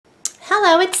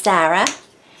Hello, it's Sara,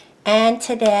 and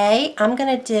today I'm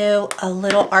going to do a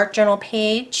little art journal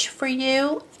page for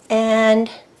you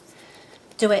and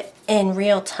do it in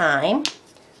real time.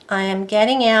 I am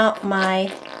getting out my,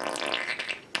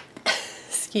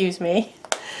 excuse me,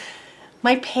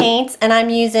 my paints, and I'm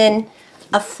using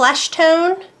a flesh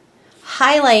tone,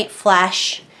 highlight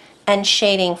flesh, and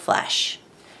shading flesh.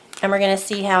 And we're going to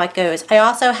see how it goes. I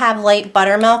also have light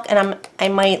buttermilk, and I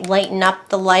might lighten up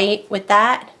the light with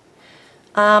that.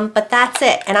 But that's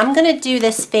it. And I'm going to do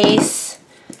this face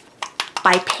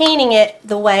by painting it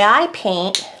the way I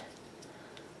paint.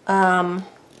 So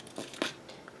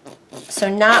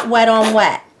not wet on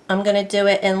wet. I'm going to do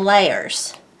it in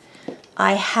layers.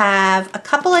 I have a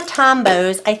couple of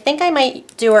Tombos. I think I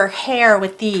might do her hair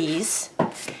with these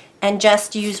and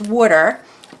just use water.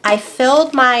 I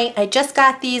just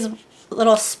got these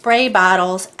little spray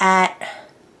bottles at,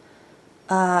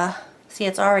 see,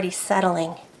 it's already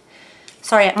settling.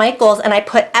 Sorry, at Michael's, and I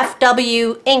put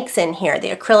FW inks in here,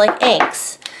 the acrylic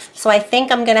inks. So I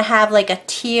think I'm going to have like a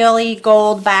tealy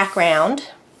gold background.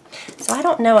 So I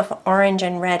don't know if orange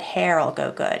and red hair will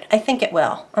go good. I think it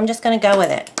will. I'm just going to go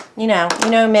with it. You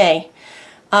know me.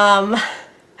 And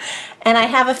I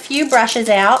have a few brushes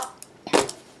out.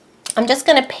 I'm just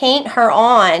going to paint her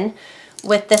on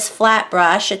with this flat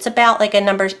brush. It's about like a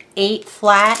number 8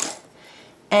 flat.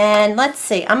 And let's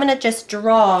see, I'm going to just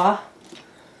draw.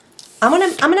 I'm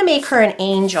gonna make her an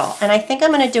angel, and I think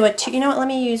I'm gonna do a you know what, let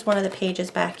me use one of the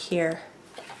pages back here.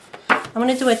 I'm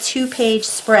gonna do a 2-page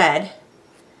spread.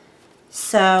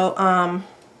 So I'm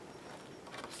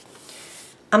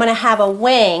gonna have a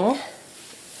wing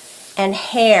and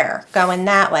hair going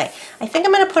that way. I think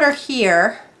I'm gonna put her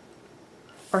here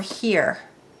or here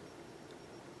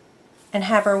and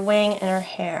have her wing and her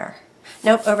hair.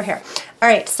 Nope, over here.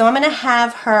 Alright, so I'm gonna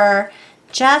have her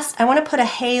I want to put a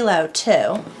halo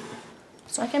too.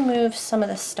 So I can move some of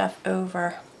this stuff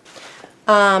over.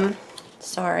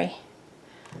 Sorry.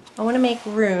 I want to make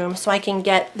room so I can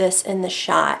get this in the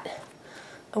shot.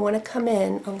 I want to come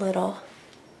in a little.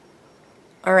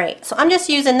 Alright, so I'm just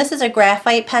using, this is a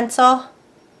graphite pencil.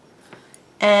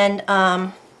 And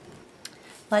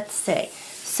let's see.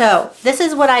 So this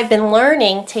is what I've been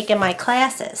learning taking my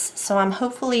classes. So I'm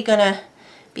hopefully going to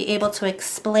be able to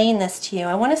explain this to you.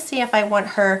 I want to see if I want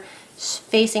her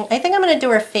facing, I think I'm going to do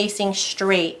her facing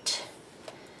straight,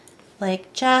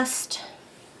 like just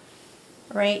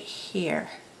right here.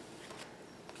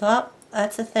 Oh,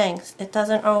 that's the thing, it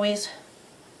doesn't always,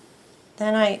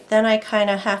 then I kind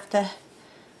of have to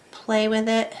play with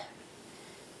it.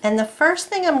 And the first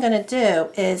thing I'm going to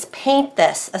do is paint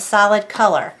this a solid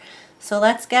color. So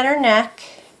let's get her neck.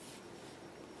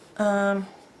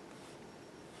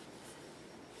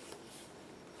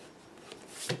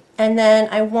 And then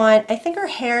I think her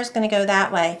hair is going to go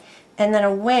that way. And then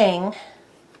a wing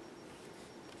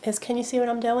is, can you see what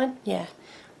I'm doing? Yeah.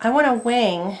 I want a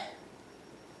wing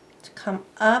to come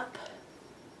up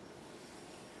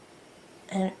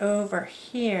and over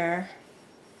here.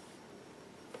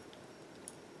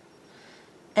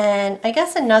 And I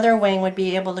guess another wing would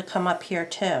be able to come up here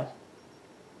too.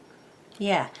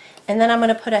 Yeah. And then I'm going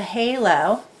to put a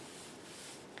halo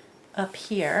up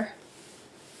here.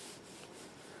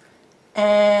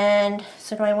 And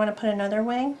so do I want to put another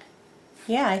wing?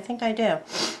 Yeah, I think I do.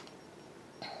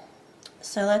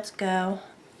 So let's go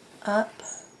up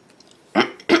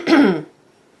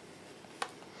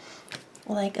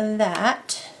like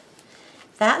that.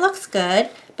 That looks good.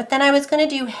 But then I was going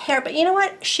to do hair. But you know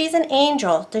what? She's an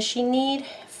angel. Does she need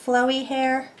flowy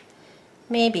hair?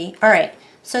 Maybe. Alright.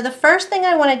 So the first thing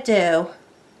I want to do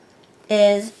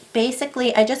is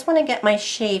basically I just want to get my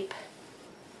shape.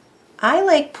 I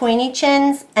like pointy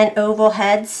chins and oval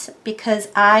heads because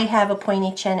I have a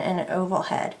pointy chin and an oval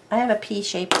head. I have a pea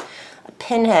shape, a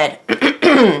pinhead.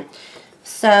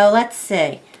 So let's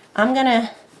see. I'm going to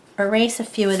erase a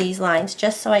few of these lines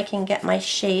just so I can get my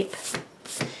shape.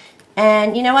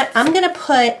 And you know what? I'm going to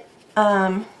put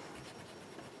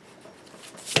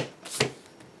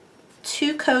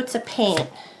 2 coats of paint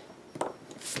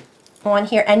on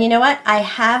here. And you know what? I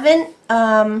haven't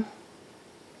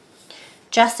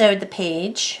gessoed the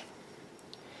page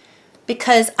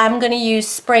because I'm going to use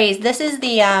sprays. This is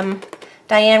the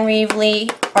Diane Reevely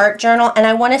art journal, and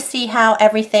I want to see how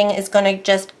everything is going to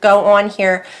just go on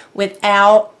here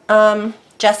without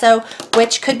gesso,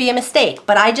 which could be a mistake,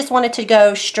 but I just wanted to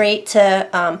go straight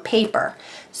to paper.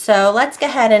 So let's go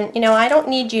ahead and, you know, I don't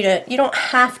need you to, you don't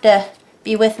have to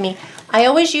be with me. I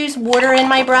always use water in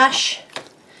my brush,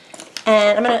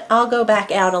 and I'll go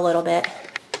back out a little bit.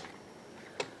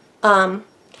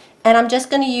 And I'm just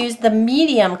going to use the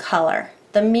medium color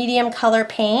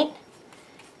paint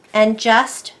and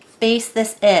just base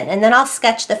this in, and then I'll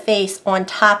sketch the face on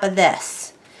top of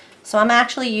this. So I'm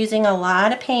actually using a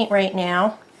lot of paint right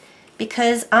now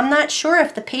because I'm not sure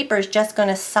if the paper is just going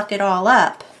to suck it all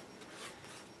up,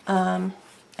 and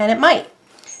it might.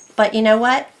 But you know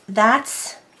what? That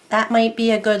might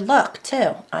be a good look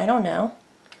too. I don't know.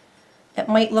 It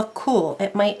might look cool.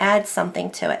 It might add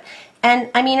something to it. And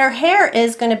I mean, her hair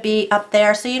is going to be up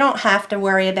there, so you don't have to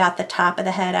worry about the top of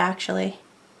the head actually.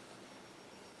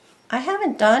 I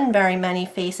haven't done very many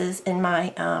faces in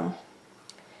my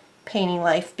painting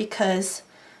life because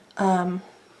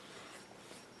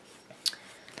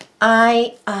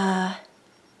I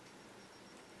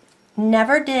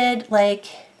never did like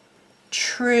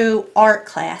true art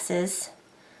classes.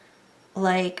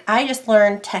 Like, I just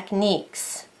learned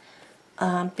techniques,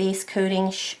 base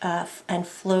coating and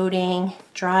floating,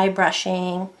 dry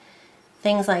brushing,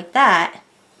 things like that.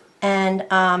 And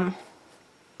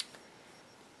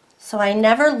so I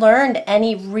never learned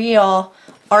any real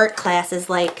art classes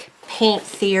like paint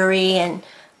theory, and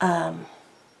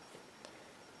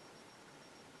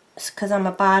because I'm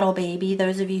a bottle baby.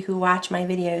 Those of you who watch my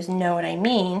videos know what I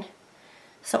mean.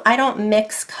 So I don't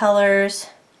mix colors.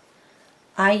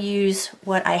 I use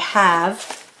what I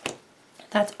have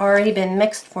that's already been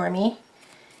mixed for me.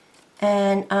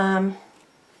 And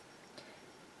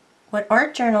what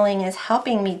art journaling is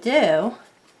helping me do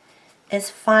is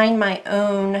find my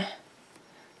own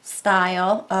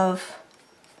style of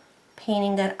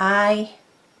painting that I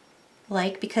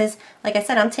like, because like I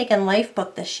said, I'm taking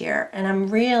Lifebook this year and I'm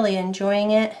really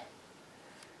enjoying it,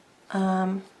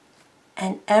 and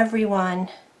everyone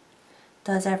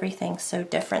does everything so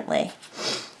differently.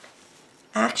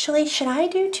 Actually, should I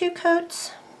do 2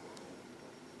 coats?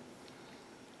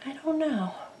 I don't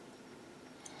know.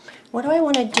 What do I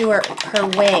want to do her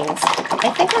wings? I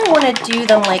think I want to do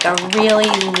them like a really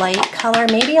light color.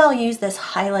 Maybe I'll use this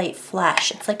Highlight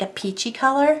Flesh. It's like a peachy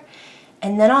color.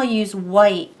 And then I'll use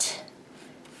white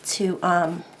to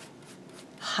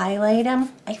highlight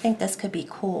them. I think this could be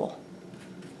cool.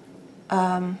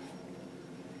 And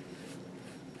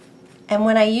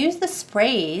when I use the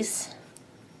sprays,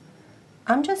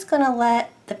 I'm just going to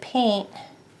let the paint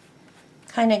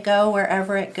kind of go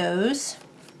wherever it goes.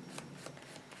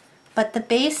 But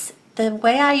the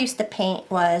way I used to paint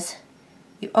was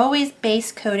you always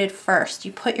base coated first.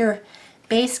 You put your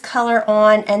base color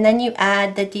on and then you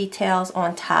add the details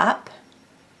on top.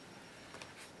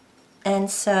 And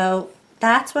so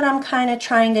that's what I'm kind of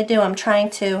trying to do. I'm trying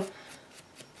to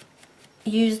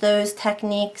use those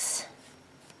techniques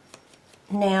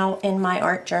now in my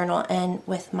art journal and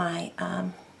with my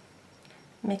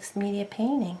mixed media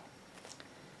painting.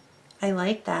 I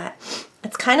like that.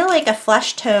 It's kind of like a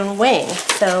flesh tone wing.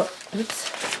 So,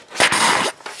 oops.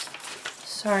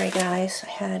 Sorry guys, I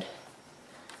had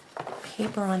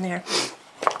paper on there.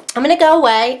 I'm going to go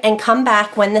away and come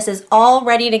back when this is all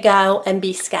ready to go and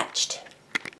be sketched.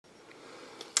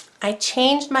 I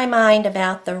changed my mind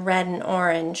about the red and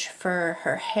orange for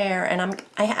her hair, and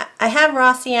I have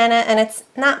raw sienna, and it's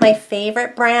not my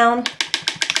favorite brown,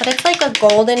 but it's like a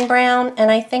golden brown, and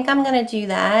I think I'm going to do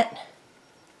that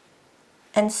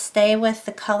and stay with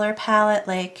the color palette.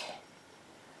 Like,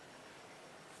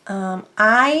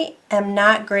 I am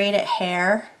not great at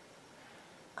hair.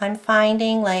 I'm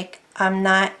finding like I'm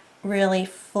not really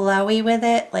flowy with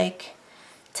it. Like,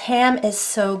 Tam is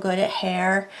so good at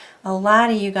hair. A lot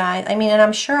of you guys, I mean, and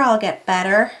I'm sure I'll get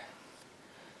better,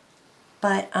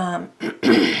 but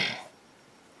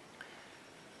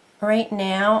right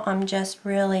now I'm just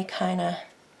really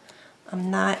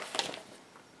I'm not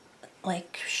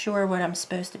like sure what I'm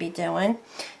supposed to be doing.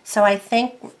 So I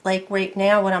think like right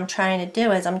now what I'm trying to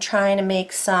do is I'm trying to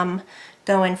make some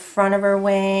go in front of her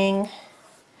wing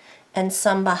and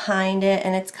some behind it,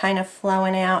 and it's kind of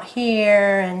flowing out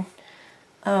here, and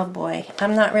oh boy,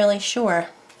 I'm not really sure.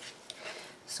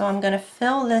 So I'm going to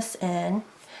fill this in.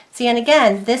 See, and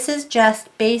again, this is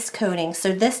just base coating,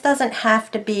 so this doesn't have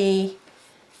to be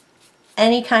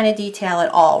any kind of detail at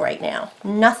all right now.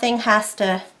 Nothing has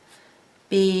to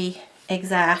be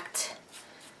exact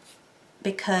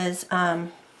because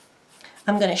I'm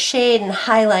going to shade and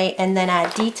highlight and then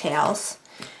add details.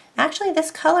 Actually,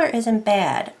 this color isn't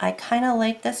bad. I kind of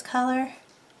like this color.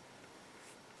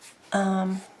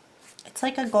 It's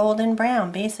like a golden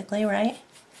brown, basically, right?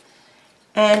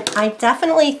 And I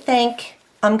definitely think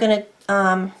I'm going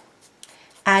to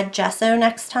add gesso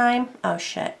next time. Oh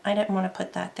shit, I didn't want to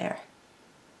put that there.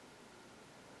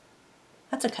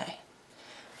 That's okay.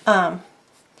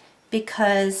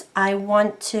 Because I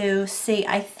want to see,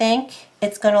 I think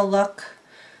it's going to look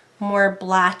more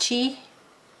blotchy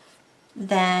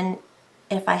than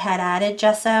if I had added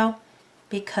gesso,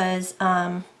 because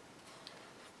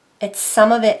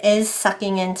some of it is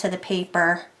sucking into the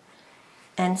paper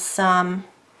and some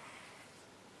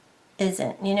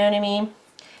isn't, you know what I mean?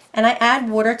 And I add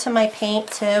water to my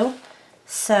paint too,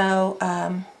 so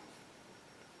I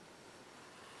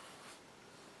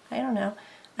don't know.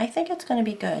 I think it's going to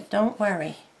be good. Don't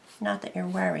worry. Not that you're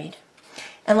worried.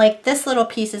 And like this little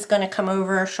piece is going to come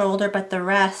over her shoulder, but the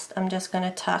rest I'm just going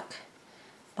to tuck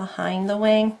behind the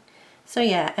wing. So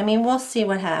yeah, I mean, we'll see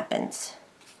what happens.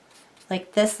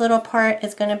 Like this little part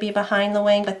is going to be behind the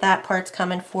wing, but that part's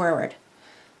coming forward.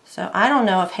 So I don't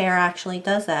know if hair actually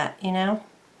does that, you know?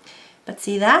 But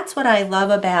see, that's what I love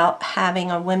about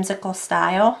having a whimsical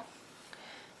style.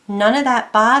 None of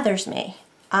that bothers me.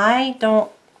 I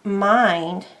don't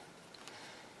mind.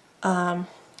 I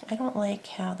don't like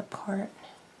how the part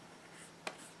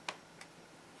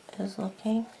is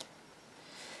looking.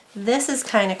 This is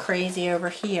kind of crazy over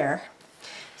here.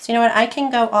 So you know what, I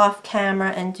can go off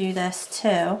camera and do this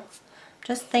too.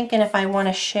 Just thinking if I want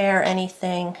to share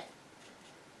anything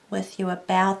with you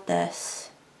about this.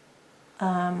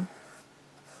 I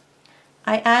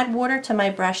add water to my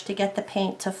brush to get the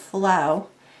paint to flow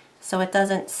so it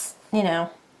doesn't, you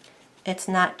know, it's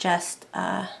not just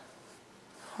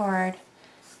hard.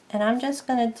 And I'm just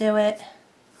going to do it.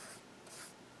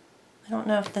 I don't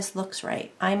know if this looks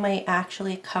right. I might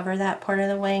actually cover that part of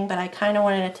the wing, but I kind of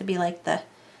wanted it to be like the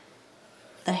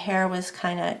hair was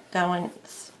kind of going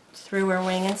through her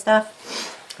wing and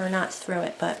stuff. Or not through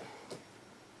it, but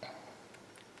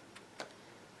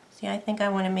see, I think I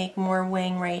want to make more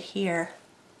wing right here.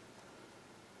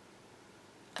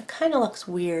 It kind of looks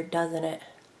weird, doesn't it?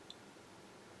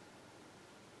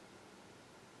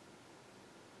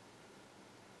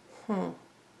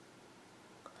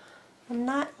 I'm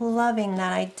not loving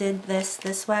that I did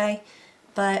this way,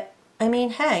 but I mean,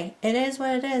 hey, it is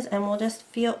what it is, and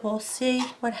we'll see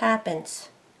what happens.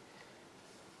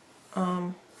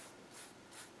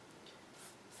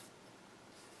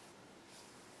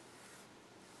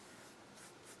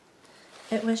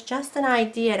 It was just an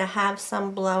idea to have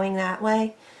some blowing that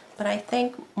way, but I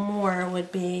think more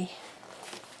would be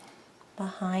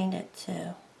behind it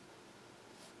too.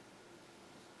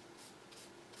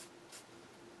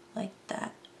 Like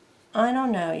that. I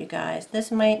don't know, you guys. This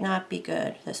might not be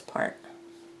good, this part.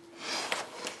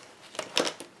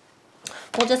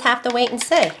 We'll just have to wait and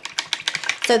see.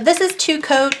 So this is 2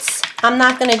 coats. I'm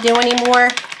not going to do any more,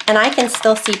 and I can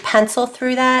still see pencil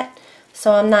through that,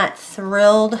 so I'm not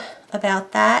thrilled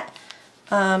about that.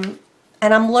 And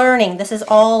I'm learning. This is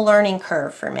all a learning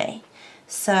curve for me.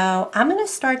 So I'm going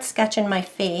to start sketching my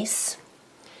face,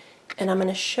 and I'm going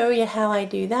to show you how I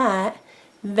do that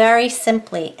very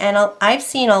simply. And I've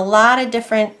seen a lot of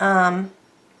different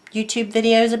YouTube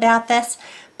videos about this,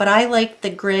 but I like the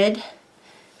grid.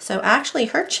 So actually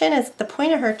her chin is, the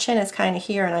point of her chin is kind of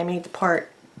here, and I made the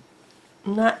part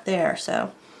not there.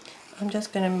 So I'm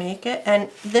just going to make it.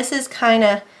 And this is kind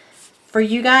of for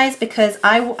you guys, because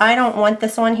I don't want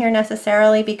this on here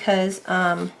necessarily, because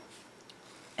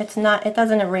it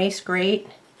doesn't erase great.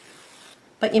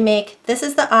 But you make, this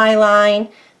is the eye line,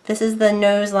 this is the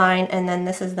nose line, and then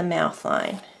this is the mouth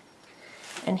line.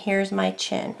 And here's my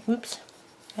chin. Oops,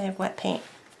 I have wet paint.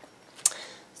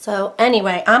 So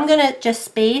anyway, I'm going to just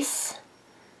space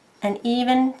an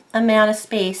even amount of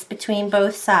space between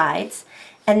both sides.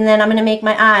 And then I'm going to make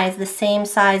my eyes the same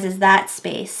size as that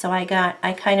space. So I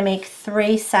kind of make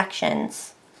 3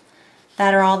 sections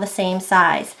that are all the same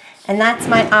size. And that's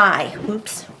my eye.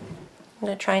 Oops. I'm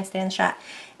going to try and stay in the shot.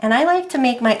 And I like to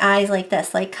make my eyes like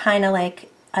this, like kind of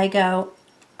like I go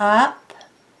up,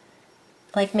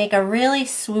 like make a really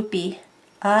swoopy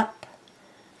up,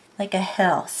 like a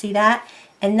hill. See that?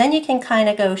 And then you can kind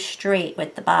of go straight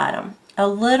with the bottom. A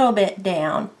little bit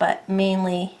down, but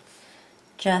mainly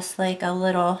just like a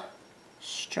little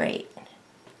straight.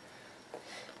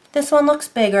 This one looks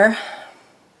bigger,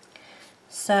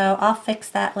 so I'll fix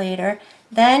that later.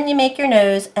 Then you make your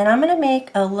nose, and I'm going to make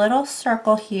a little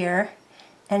circle here,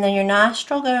 and then your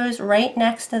nostril goes right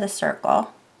next to the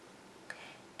circle,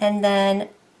 and then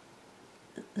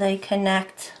they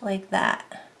connect like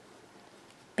that,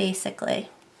 basically.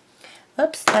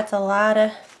 Oops, that's a lot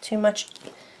of too much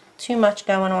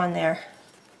going on there.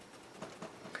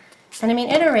 And I mean,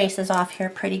 it erases off here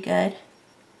pretty good.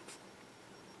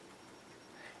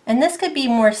 And this could be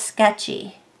more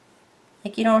sketchy.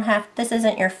 Like you don't have, this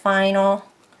isn't your final.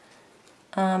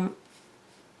 And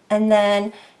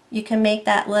then you can make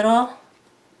that little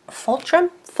fulcrum,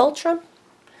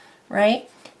 right?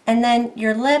 And then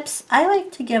your lips, I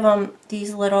like to give them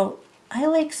these little, I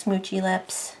like smoochy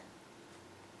lips.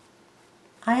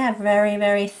 I have very,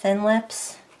 very thin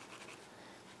lips,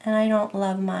 and I don't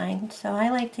love mine. So I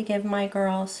like to give my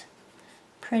girls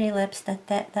pretty lips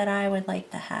that I would like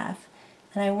to have.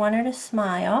 And I want her to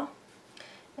smile,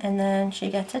 and then she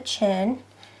gets a chin,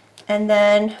 and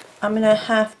then I'm going to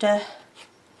have to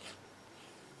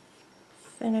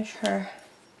finish her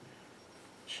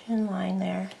chin line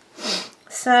there.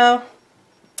 So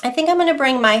I think I'm going to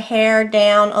bring my hair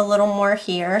down a little more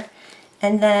here,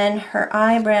 and then her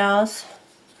eyebrows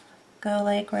go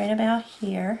like right about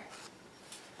here.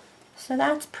 So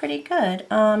that's pretty good.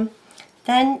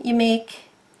 Then you make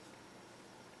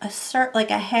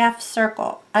like a half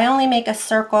circle. I only make a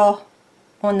circle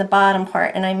on the bottom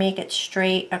part, and I make it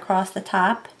straight across the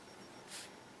top.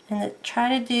 And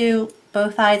try to do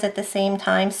both eyes at the same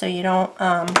time so you don't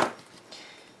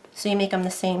so you make them the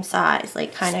same size,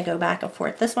 like kind of go back and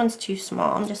forth. This one's too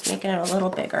small. I'm just making it a little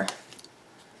bigger.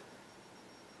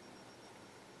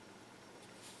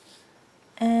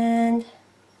 And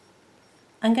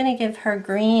I'm going to give her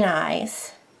green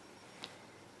eyes.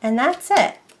 And that's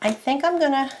it. I think I'm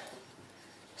going to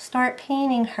start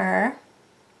painting her.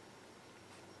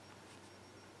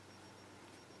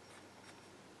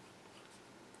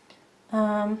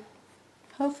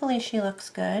 Hopefully she looks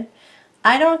good.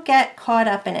 I don't get caught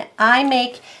up in it.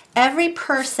 Every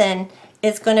person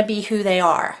is going to be who they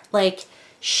are. Like,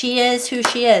 she is who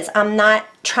she is. I'm not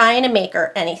trying to make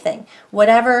her anything.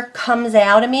 Whatever comes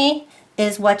out of me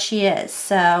is what she is.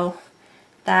 So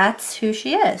that's who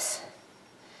she is.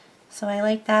 So I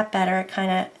like that better. It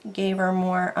kind of gave her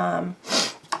more, and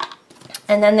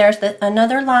then there's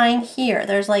another line here.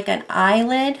 There's like an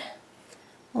eyelid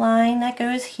line that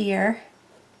goes here.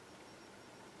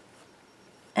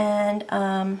 And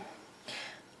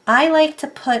I like to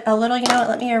put a little, you know what,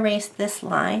 let me erase this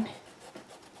line.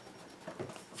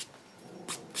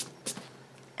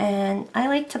 And I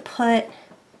like to put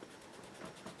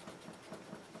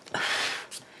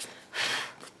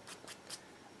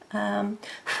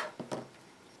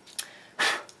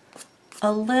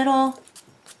a little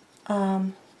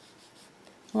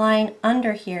line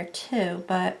under here too,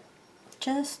 but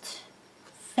just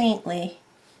faintly.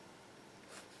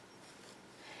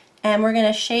 And we're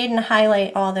going to shade and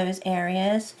highlight all those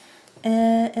areas.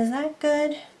 Is that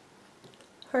good?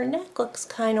 Her neck looks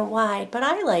kind of wide, but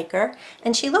I like her.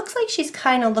 And she looks like she's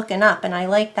kind of looking up, and I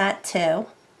like that too.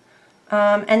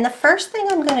 And the first thing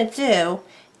I'm going to do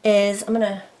is, I'm going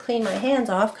to clean my hands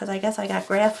off because I guess I got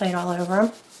graphite all over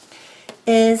them,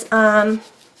 is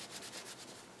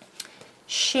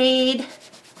shade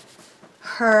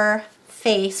her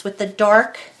face with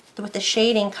the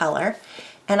shading color.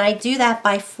 And I do that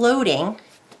by floating,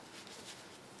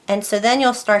 and so then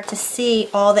you'll start to see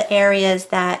all the areas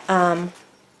that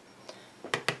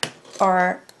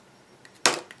are,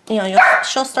 you know,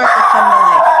 she'll start to come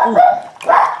to life. Ooh,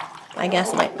 I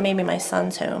guess maybe my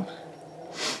son's home.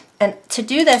 And to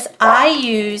do this, I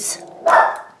use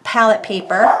palette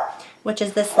paper, which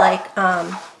is this like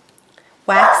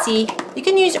waxy. You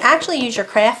can actually use your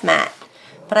craft mat,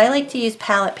 but I like to use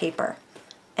palette paper,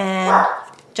 and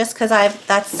just because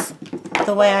that's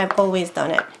the way I've always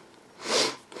done it.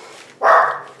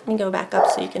 Let me go back up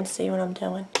so you can see what I'm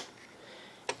doing.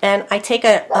 And I take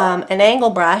an angle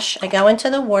brush, I go into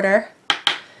the water,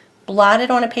 blot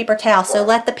it on a paper towel. So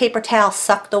let the paper towel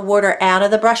suck the water out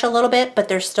of the brush a little bit, but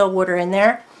there's still water in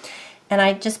there. And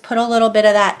I just put a little bit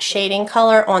of that shading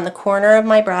color on the corner of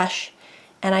my brush,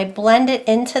 and I blend it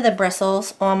into the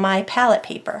bristles on my palette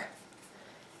paper.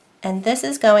 And this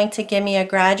is going to give me a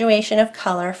graduation of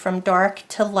color from dark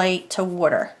to light to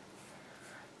water.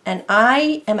 And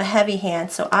I am a heavy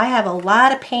hand, so I have a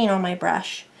lot of paint on my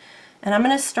brush. And I'm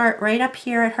going to start right up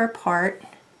here at her part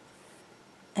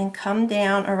and come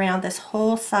down around this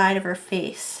whole side of her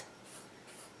face.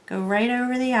 Go right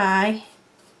over the eye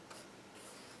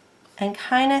and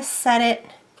kind of set it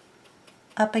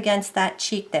up against that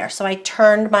cheek there. So I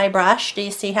turned my brush. Do you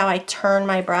see how I turn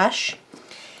my brush?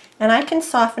 And I can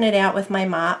soften it out with my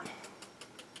mop.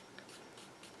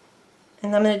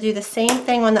 And I'm going to do the same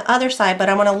thing on the other side, but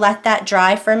I'm going to let that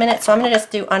dry for a minute. So I'm going to just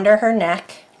do under her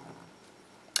neck.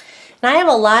 And I have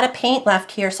a lot of paint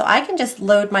left here, so I can just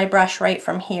load my brush right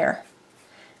from here.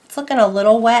 It's looking a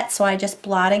little wet, so I just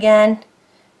blot again,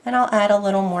 and I'll add a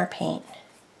little more paint.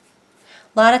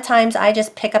 A lot of times I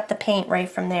just pick up the paint right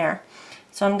from there.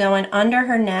 So I'm going under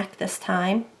her neck this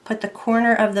time, put the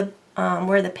corner of the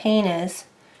where the paint is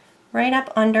right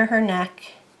up under her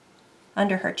neck,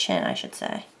 under her chin I should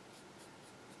say,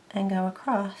 and go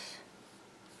across.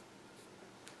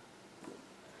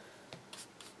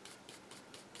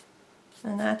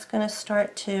 And that's going to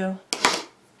start to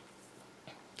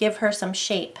give her some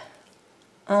shape.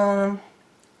 Her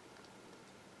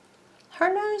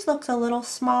nose looks a little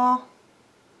small,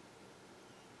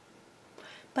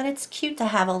 but it's cute to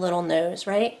have a little nose,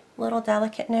 right? Little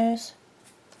delicate nose.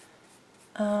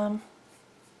 I'm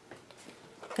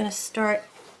going to start,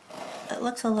 it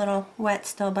looks a little wet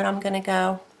still, but I'm going to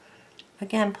go,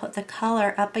 again, put the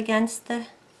color up against the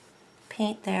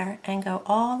paint there and go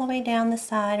all the way down the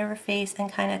side of her face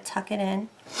and kind of tuck it in.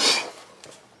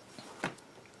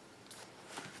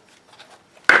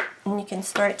 And you can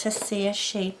start to see a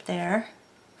shape there.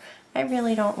 I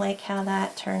really don't like how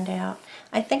that turned out.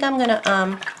 I think I'm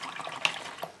gonna,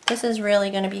 this is really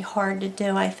gonna be hard to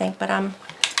do, I think, but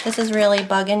this is really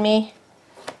bugging me,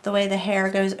 the way the hair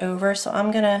goes over, so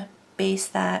I'm gonna base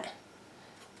that.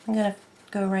 I'm gonna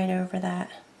go right over that.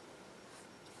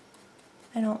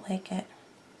 I don't like it.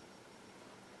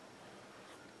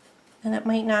 And it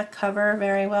might not cover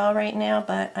very well right now,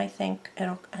 but I think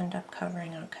it'll end up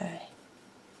covering okay.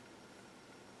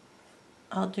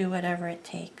 I'll do whatever it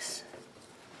takes.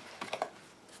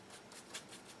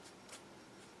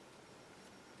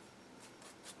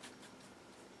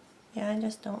 Yeah, I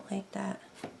just don't like that.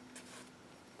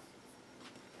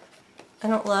 I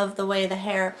don't love the way the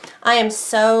hair, I am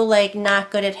so like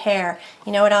not good at hair.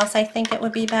 You know what else I think it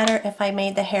would be better? If I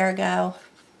made the hair go,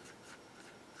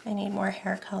 I need more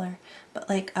hair color, but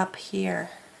like up here.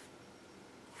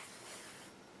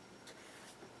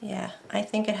 Yeah, I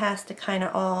think it has to kind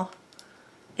of all,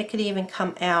 it could even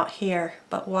come out here,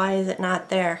 but why is it not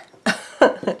there?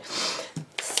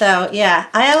 So yeah,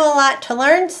 I have a lot to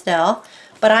learn still,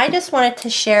 but I just wanted to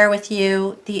share with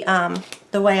you the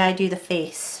way I do the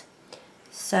face.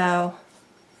 So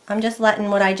I'm just letting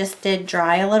what I just did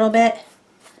dry a little bit,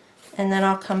 and then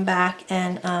I'll come back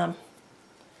and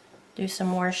do some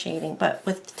more shading. But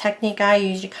with the technique I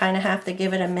use, you kind of have to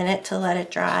give it a minute to let it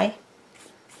dry.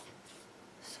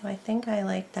 So I think I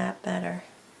like that better.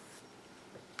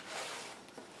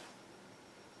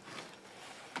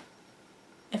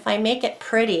 If I make it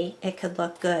pretty, it could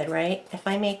look good, right? If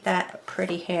I make that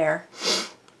pretty hair,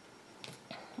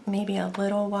 maybe a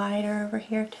little wider over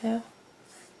here too.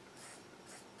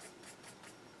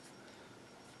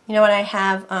 You know what, I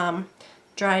have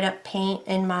dried up paint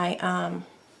in my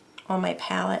on my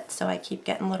palette, so I keep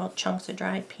getting little chunks of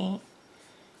dried paint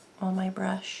on my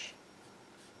brush.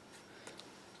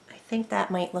 I think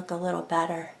that might look a little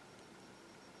better.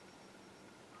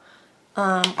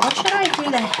 What should I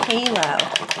do the halo?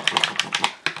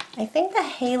 I think the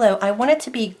halo, I want it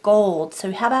to be gold,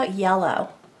 so how about yellow?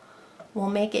 We'll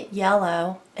make it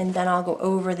yellow, and then I'll go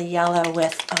over the yellow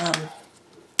with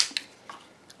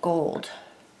gold.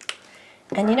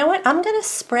 And you know what? I'm going to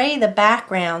spray the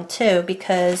background too,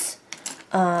 because,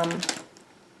 not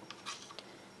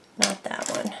that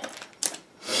one.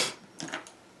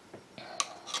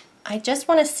 I just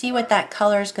want to see what that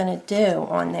color is going to do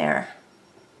on there.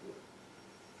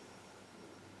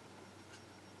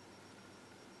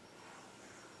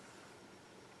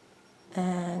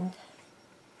 And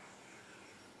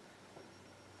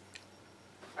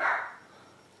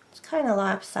it's kind of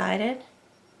lopsided.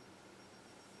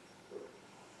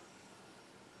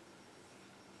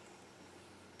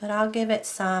 But I'll give it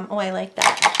some, oh, I like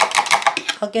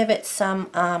that. I'll give it some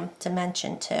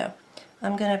dimension too.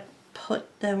 I'm going to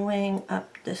put the wing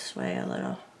up this way a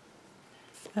little.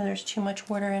 Oh, there's too much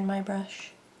water in my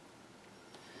brush.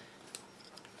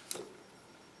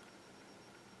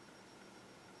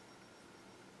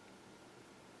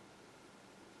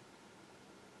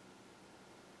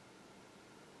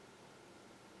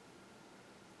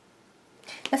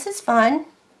 This is fun.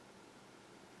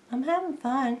 I'm having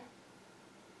fun.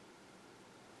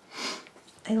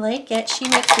 I like it. She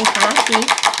makes me happy.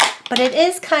 But it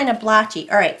is kind of blotchy.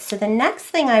 Alright, so the next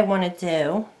thing I want to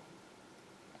do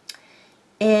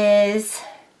is,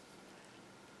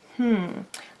 I'm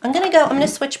going to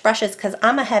switch brushes because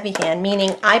I'm a heavy hand,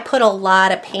 meaning I put a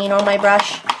lot of paint on my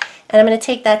brush. And I'm going to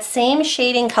take that same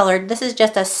shading color, this is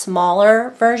just a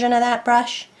smaller version of that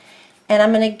brush, and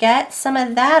I'm going to get some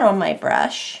of that on my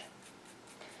brush,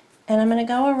 and I'm going to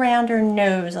go around her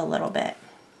nose a little bit.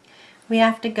 We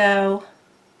have to go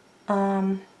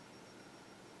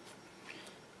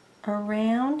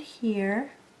around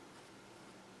here,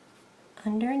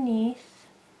 underneath,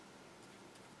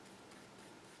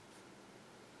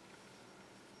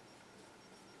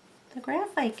 the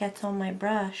graphite gets on my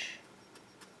brush.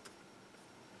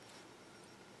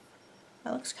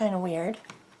 That looks kind of weird.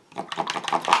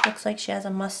 Looks like she has a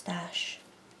mustache.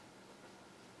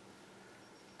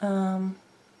 A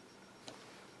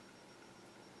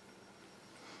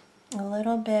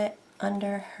little bit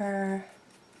under her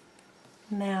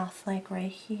mouth, like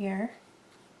right here.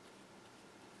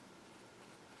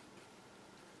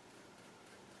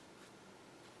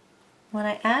 When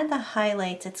I add the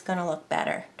highlights, it's going to look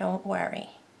better. Don't worry.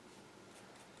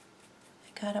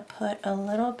 I got to put a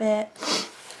little bit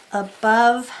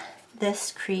above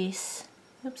this crease.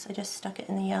 Oops, I just stuck it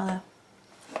in the yellow.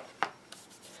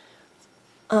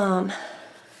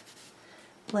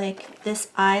 Like this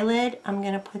eyelid, I'm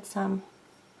going to put some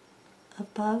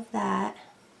above that.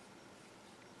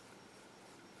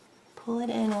 Pull it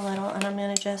in a little, and I'm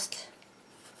going to just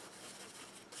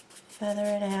feather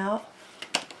it out.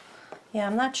 Yeah,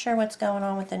 I'm not sure what's going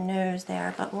on with the nose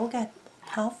there, but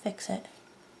I'll fix it.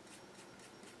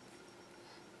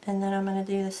 And then I'm going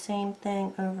to do the same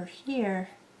thing over here.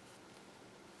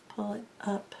 Pull it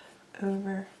up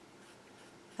over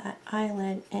that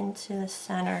eyelid into the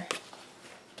center.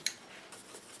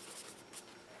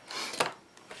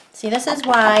 See, this is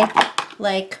why,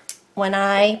 like, when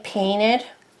I painted,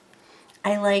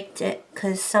 I liked it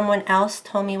because someone else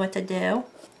told me what to do.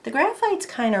 The graphite's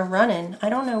kind of running. I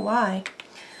don't know why.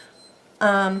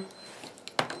 I'm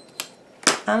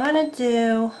going to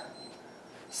do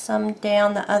some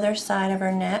down the other side of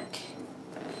her neck,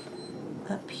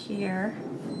 up here.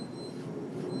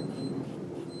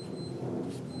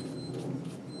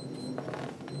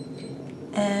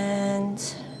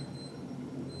 And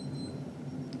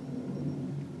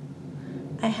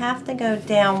I have to go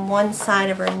down one side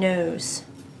of her nose.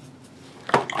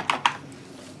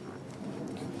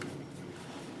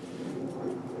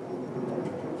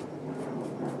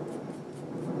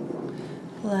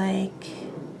 Like,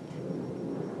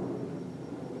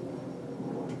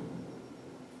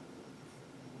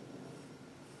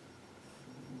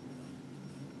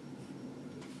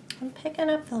 I'm picking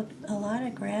up a lot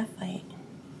of graphite.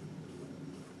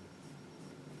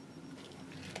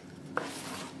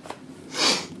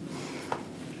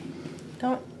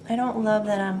 I don't love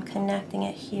that I'm connecting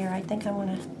it here. I think I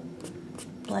want to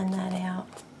blend that out.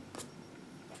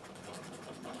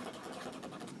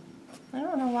 I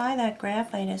don't know why that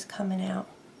graphite is coming out.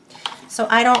 So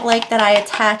I don't like that I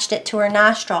attached it to her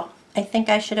nostril. I think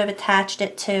I should have attached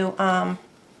it to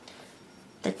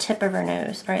the tip of her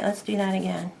nose. All right, let's do that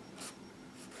again.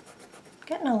 I'm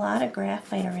getting a lot of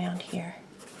graphite around here.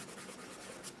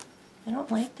 I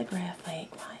don't like the graphite.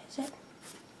 Why is it?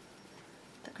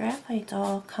 The graphite's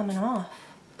all coming off.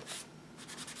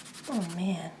 Oh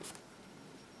man.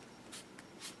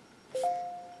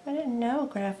 I didn't know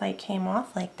graphite came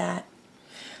off like that.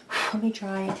 Let me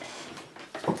try it.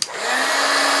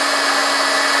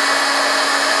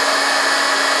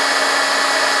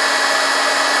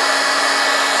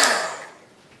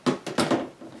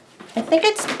 I think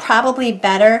it's probably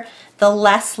better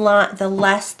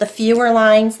the fewer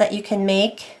lines that you can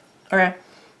make, or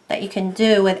that you can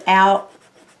do without,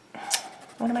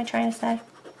 what am I trying to say?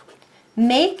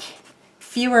 Make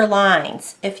fewer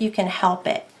lines if you can help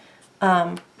it,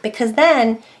 because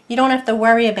then you don't have to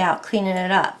worry about cleaning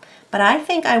it up. But I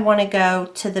think I want to go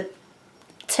to the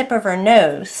tip of her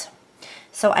nose,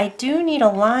 so I do need a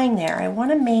line there. I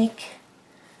want to make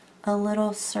a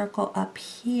little circle up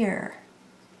here.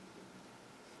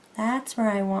 That's where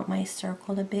I want my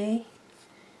circle to be.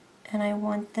 And I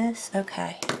want this.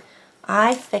 Okay.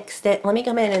 I fixed it. Let me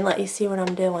come in and let you see what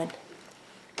I'm doing.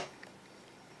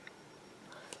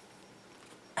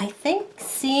 I think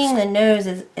seeing the nose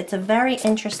it's a very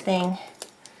interesting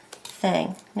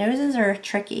thing. Noses are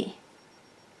tricky.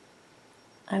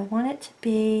 I want it to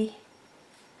be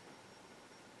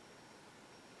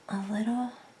a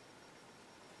little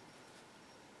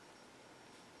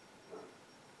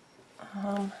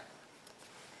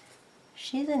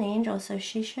she's an angel, so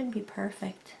she should be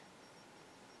perfect,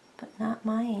 but not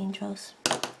my angels.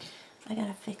 I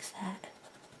gotta fix that.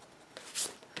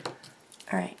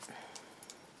 Alright,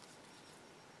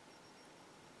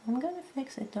 I'm gonna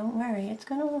fix it, don't worry, it's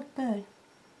gonna look good.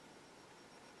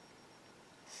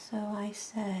 So I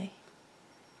say.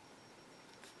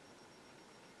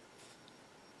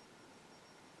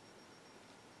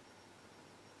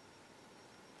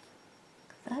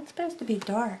 That's supposed to be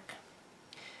dark.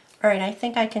 Alright, I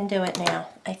think I can do it now.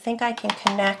 I think I can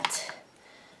connect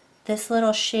this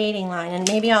little shading line, and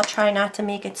maybe I'll try not to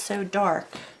make it so dark.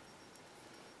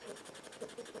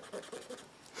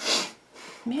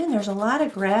 Man, there's a lot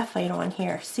of graphite on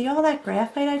here. See all that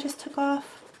graphite I just took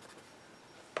off?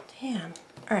 Damn.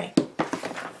 Alright.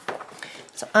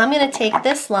 So I'm going to take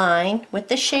this line with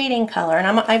the shading color,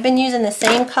 and I've been using the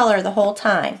same color the whole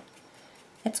time.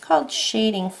 It's called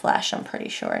Shading Flesh, I'm pretty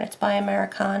sure, and it's by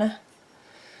Americana.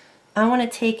 I want to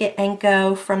take it and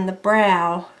go from the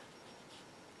brow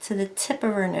to the tip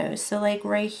of her nose, so like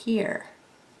right here.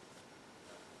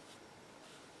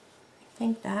 I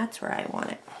think that's where I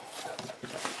want it.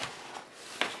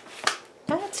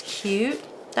 That's cute.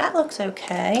 That looks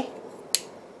okay.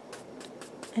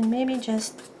 And maybe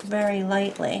just very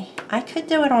lightly. I could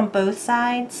do it on both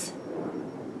sides,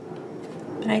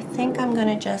 but I think I'm going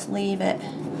to just leave it.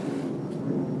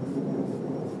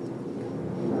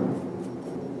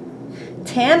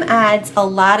 Tam adds a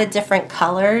lot of different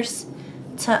colors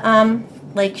to,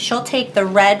 like she'll take the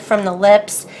red from the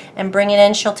lips and bring it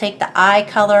in. She'll take the eye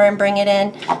color and bring it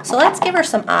in. So let's give her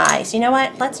some eyes. You know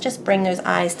what? Let's just bring those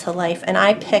eyes to life. And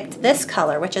I picked this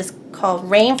color, which is called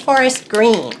Rainforest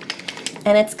Green.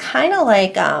 And it's kind of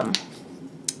like a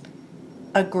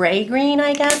gray green,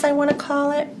 I guess I want to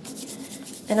call it.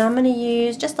 And I'm going to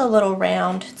use just a little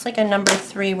round. It's like a number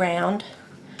 3 round.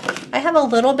 I have a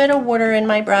little bit of water in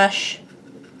my brush.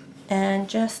 And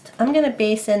just, I'm going to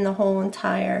base in the whole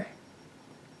entire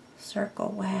circle.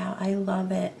 Wow, I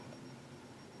love it.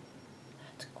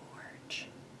 That's gorgeous.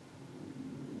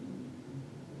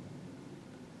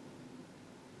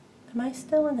 Am I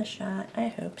still in the shot? I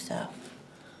hope so.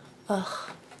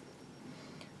 Ugh.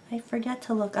 I forget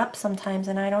to look up sometimes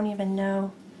and I don't even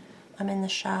know I'm in the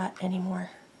shot anymore.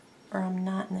 Or I'm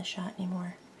not in the shot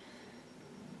anymore.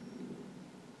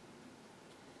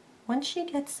 Once she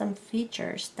gets some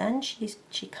features, then she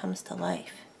comes to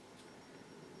life.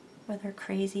 With her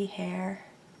crazy hair.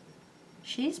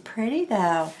 She's pretty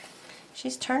though.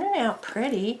 She's turning out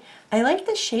pretty. I like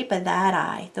the shape of that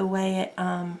eye, the way it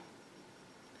kind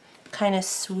of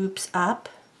swoops up.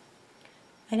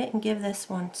 I didn't give this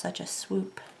one such a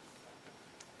swoop.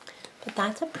 But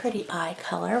that's a pretty eye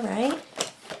color, right?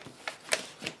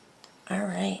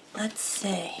 Alright, let's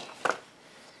see.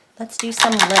 Let's do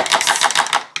some lips.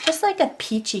 Just like a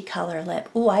peachy color lip.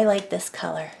 Ooh, I like this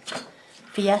color.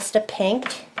 Fiesta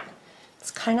Pink.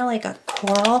 It's kind of like a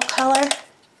coral color.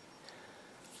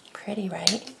 Pretty,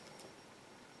 right?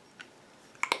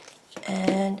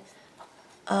 And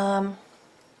I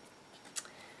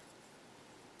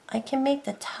can make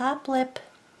the top lip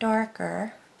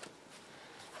darker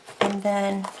and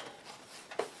then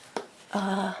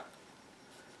add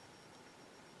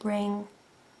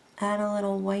a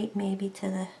little white maybe to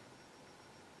the,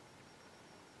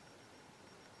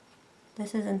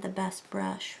 this isn't the best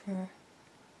brush for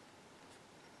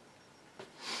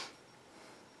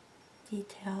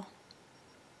detail.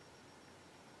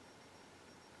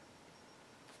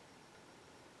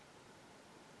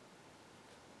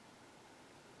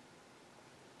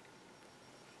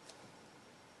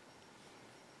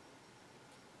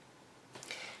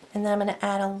 And then I'm going to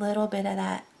add a little bit of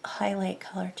that highlight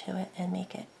color to it and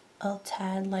make it a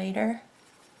tad lighter.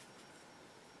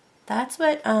 That's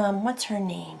what, what's her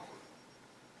name?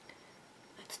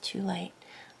 That's too light.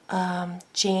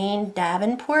 Jane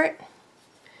Davenport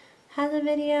has a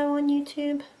video on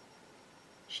YouTube.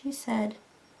 She said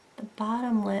the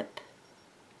bottom lip,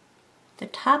 the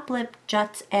top lip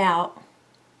juts out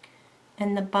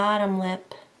and the bottom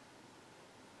lip,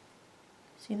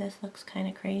 see, this looks kind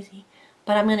of crazy,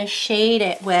 but I'm going to shade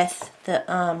it with the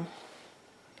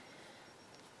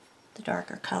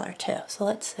darker color too. So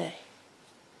let's see.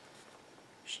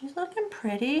 She's looking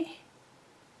pretty.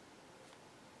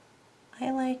 I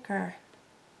like her.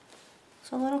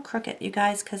 It's a little crooked, you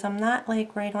guys, because I'm not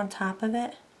like right on top of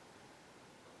it.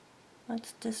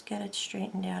 Let's just get it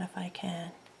straightened out if I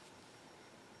can.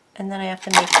 And then I have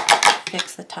to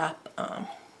fix the top.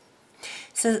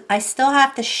 So I still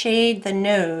have to shade the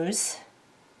nose.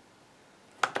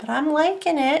 But I'm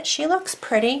liking it. She looks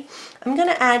pretty. I'm going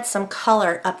to add some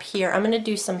color up here. I'm going to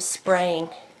do some spraying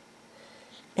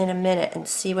in a minute and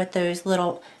see what those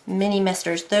little mini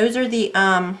misters. Those are the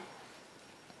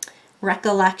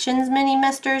Recollections mini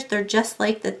misters. They're just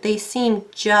like that. They seem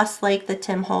just like the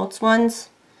Tim Holtz ones.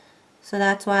 So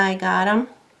that's why I got them.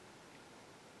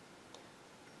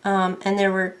 And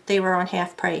they were on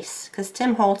half price because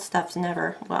Tim Holtz stuff's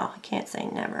never, well, I can't say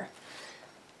never,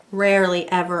 rarely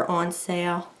ever on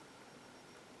sale.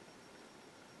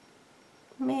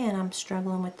 Man, I'm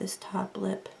struggling with this top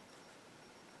lip.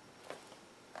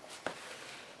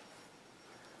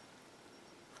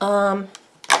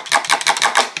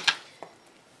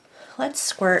 Let's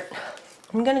squirt.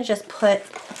 I'm gonna just put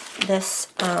this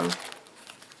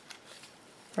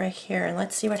right here and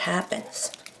let's see what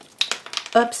happens.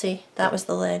 Oopsie, that was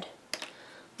the lid.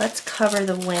 Let's cover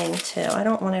the wing too. I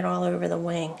don't want it all over the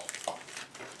wing.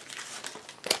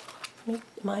 Am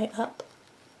I up?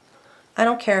 I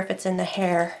don't care if it's in the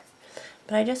hair,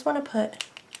 but I just want to put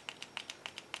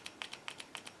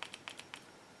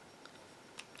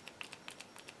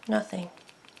nothing.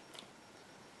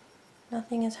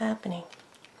 Nothing is happening.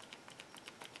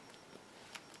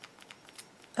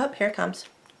 Oh, here it comes.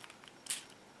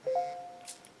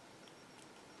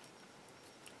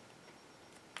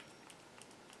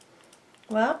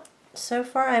 Well, so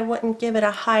far I wouldn't give it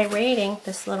a high rating,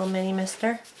 this little mini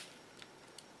mister.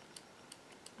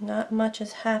 Not much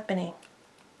is happening.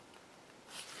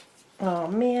 Oh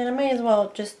man, I might as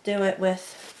well just do it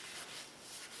with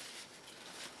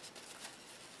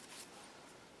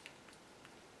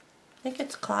I think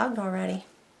it's clogged already.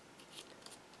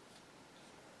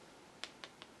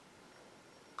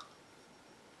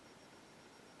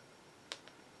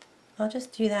 I'll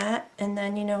just do that, and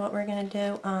then you know what we're going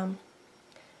to do?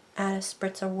 Add a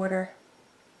spritz of water,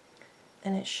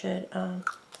 and it should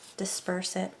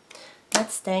disperse it.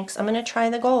 That stinks. I'm going to try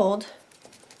the gold.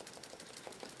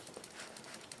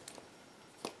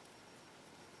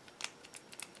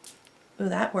 Ooh,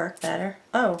 that worked better.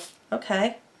 Oh,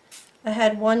 okay. I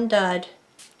had one dud.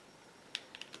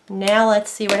 Now let's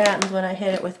see what happens when I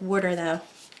hit it with water though.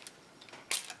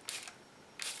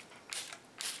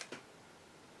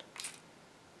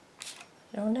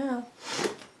 I don't know.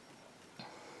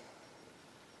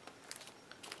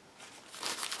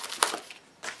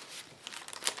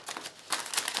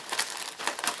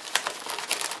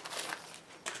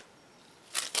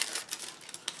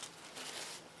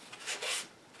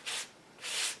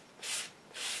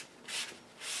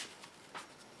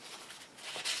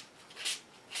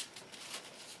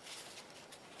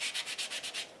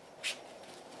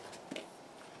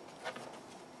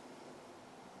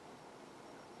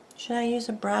 Should I use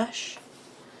a brush?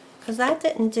 Because that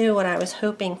didn't do what I was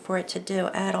hoping for it to do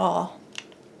at all.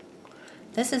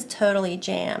 This is totally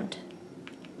jammed.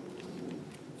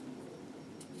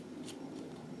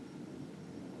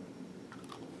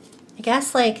 I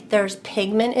guess like there's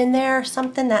pigment in there or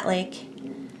something that like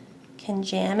can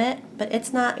jam it, but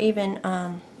it's not even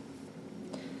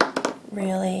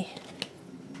really.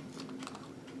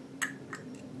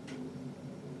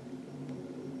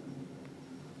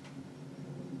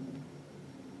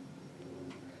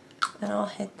 And I'll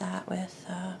hit that with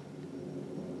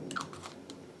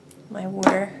my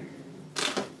water.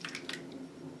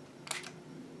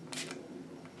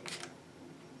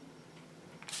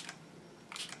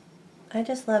 I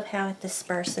just love how it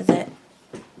disperses it.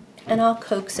 And I'll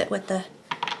coax it with a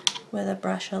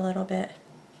brush a little bit.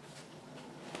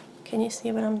 Can you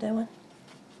see what I'm doing?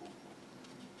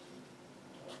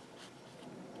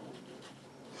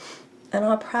 And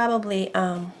I'll probably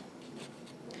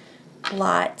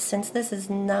blot, since this is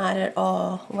not at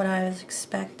all what I was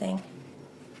expecting.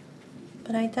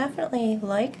 But I definitely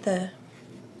like the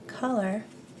color.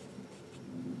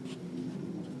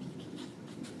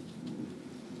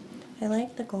 I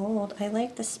like the gold. I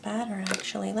like the spatter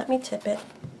actually. Let me tip it.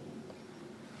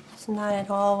 It's not at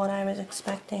all what I was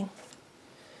expecting.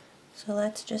 So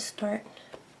let's just start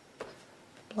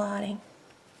blotting.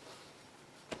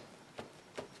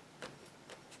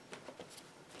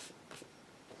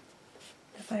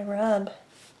 If I rub,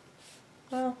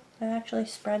 well, it actually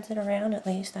spreads it around. At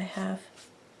least I have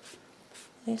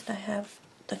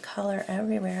the color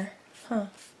everywhere. Huh.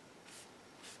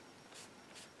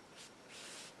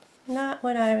 Not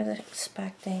what I was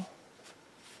expecting.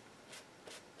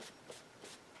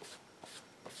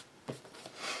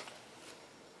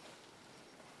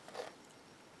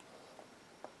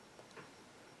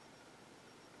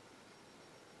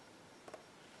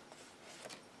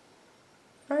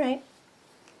 Alright.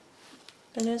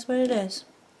 It is what it is.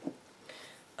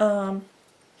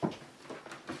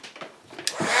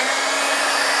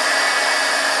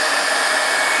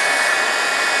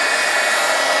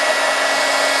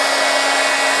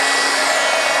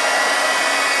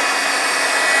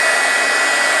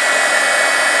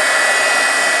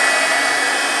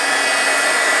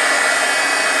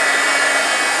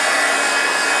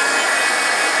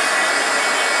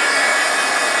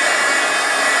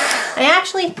 I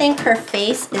actually think her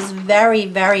face is very,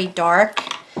 very dark.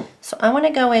 So I want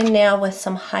to go in now with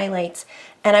some highlights.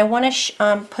 And I want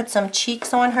to put some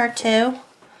cheeks on her too.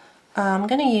 I'm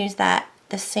going to use the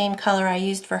same color I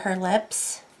used for her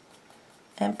lips.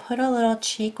 And put a little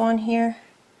cheek on here.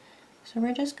 So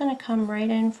we're just going to come right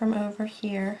in from over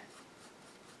here.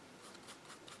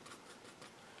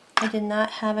 I did not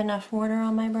have enough water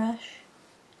on my brush.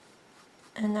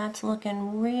 And that's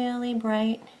looking really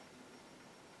bright.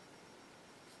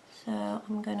 So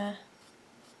I'm going to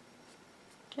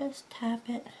just tap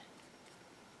it.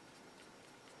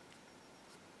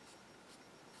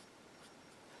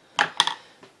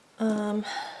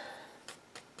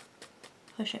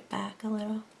 Push it back a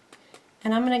little.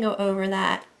 And I'm going to go over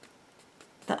the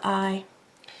eye.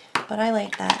 But I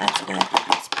like that. That's good.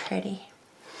 It's pretty.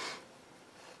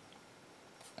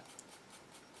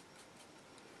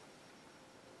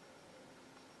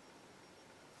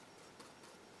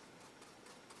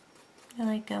 I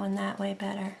like going that way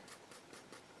better.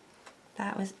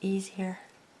 That was easier.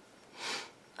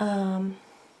 I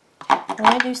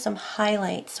want to do some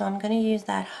highlights, so I'm going to use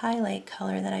that highlight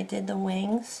color that I did the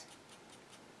wings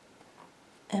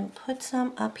and put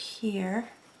some up here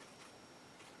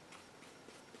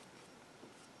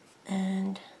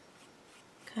and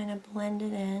kind of blend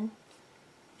it in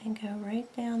and go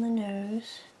right down the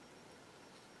nose.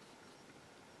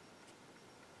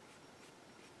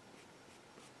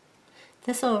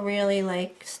 This will really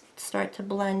like start to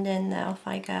blend in though if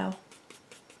I go.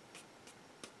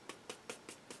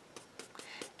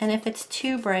 And if it's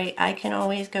too bright, I can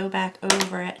always go back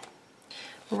over it.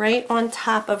 Right on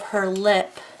top of her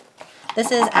lip.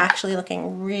 This is actually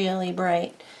looking really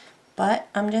bright, but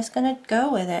I'm just going to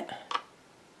go with it.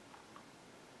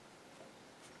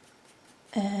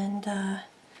 And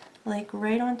like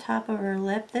right on top of her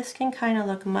lip. This can kind of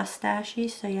look mustachy,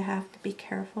 so you have to be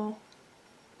careful.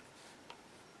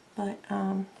 But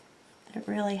it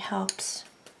really helps.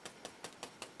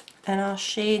 And I'll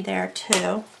shade there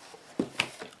too.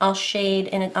 I'll shade,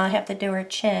 and I have to do her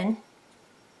chin.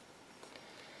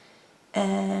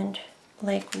 And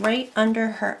like right under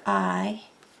her eye.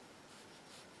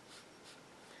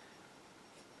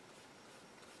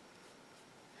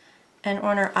 And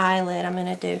on her eyelid I'm going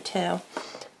to do too.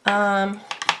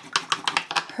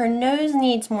 Her nose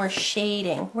needs more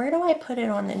shading. Where do I put it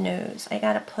on the nose? I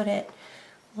got to put it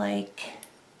like,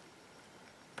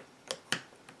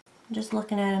 I'm just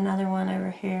looking at another one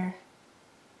over here.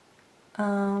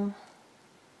 I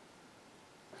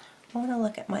want to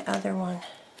look at my other one.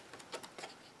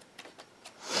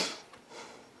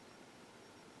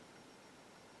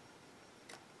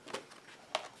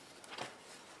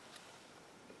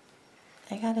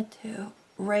 I gotta do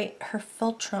right her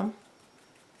philtrum.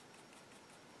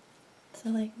 So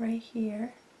like right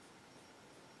here.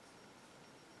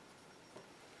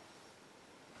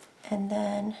 And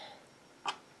then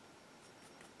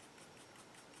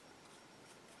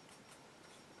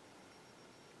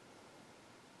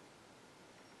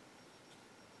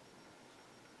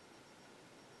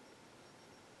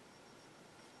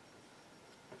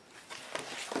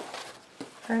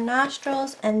her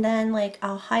nostrils, and then like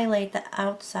I'll highlight the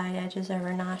outside edges of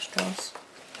her nostrils.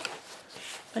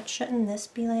 But shouldn't this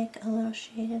be like a little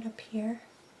shaded up here?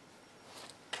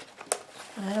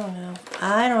 I don't know.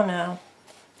 I don't know.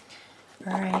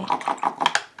 Alright.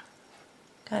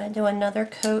 Gotta do another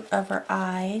coat of her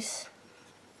eyes.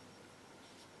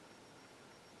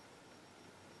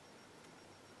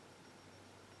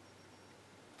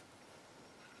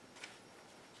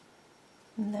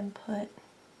 And then put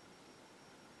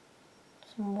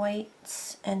some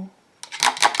whites and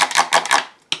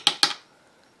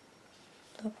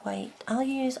the white.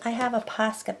 I have a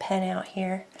Posca pen out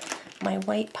here. My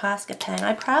white Posca pen.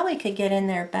 I probably could get in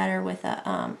there better with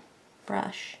a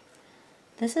brush.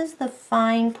 This is the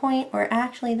fine point, or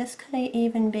actually this could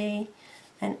even be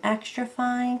an extra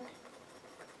fine.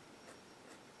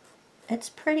 It's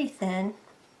pretty thin.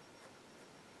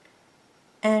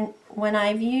 And when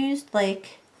I've used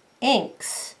like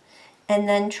inks and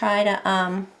then try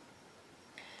to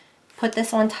put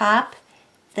this on top,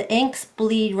 the inks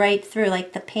bleed right through,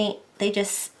 like the paint, the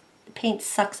paint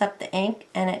sucks up the ink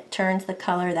and it turns the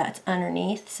color that's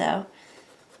underneath. So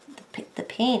the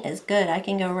paint is good. I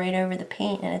can go right over the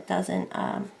paint and it doesn't,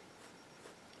 it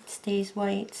stays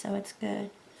white, so it's good.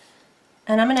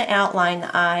 And I'm going to outline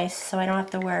the eyes so I don't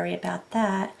have to worry about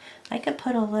that. I could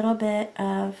put a little bit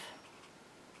of,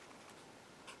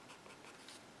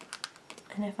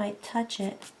 and if I touch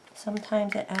it,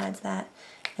 sometimes it adds that.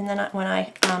 And then when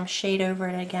I shade over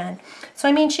it again. So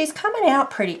I mean, she's coming out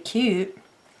pretty cute.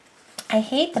 I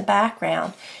hate the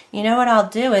background. You know what I'll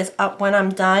do is when I'm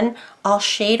done, I'll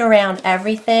shade around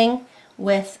everything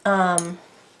with like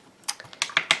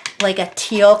a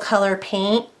teal color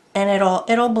paint, and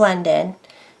it'll blend in.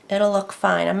 It'll look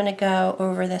fine. I'm going to go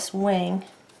over this wing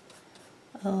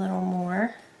a little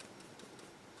more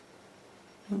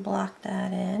and block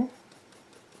that in.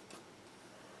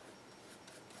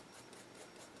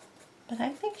 But I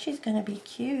think she's going to be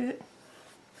cute.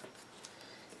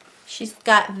 She's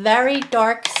got very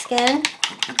dark skin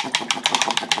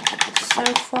so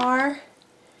far,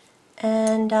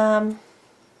 and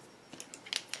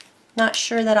not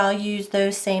sure that I'll use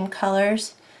those same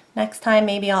colors. Next time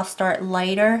maybe I'll start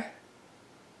lighter.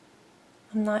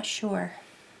 I'm not sure.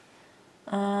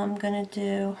 I'm going to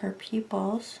do her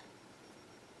pupils.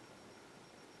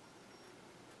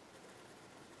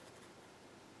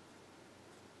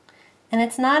 And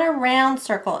it's not a round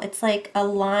circle, it's like a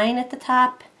line at the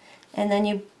top and then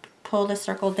you pull the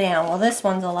circle down. Well, this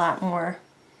one's a lot more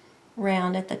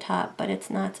round at the top, but it's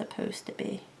not supposed to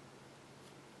be.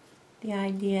 The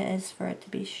idea is for it to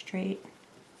be straight.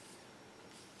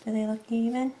 Do they look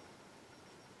even?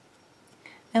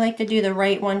 I like to do the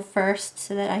right one first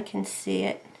so that I can see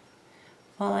it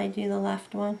while I do the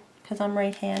left one, because I'm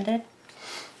right-handed.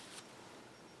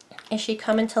 Is she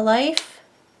coming to life?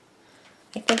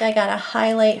 I think I gotta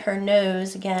highlight her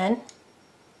nose again.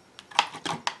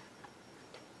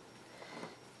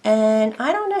 And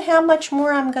I don't know how much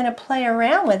more I'm gonna play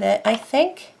around with it. I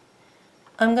think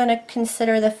I'm gonna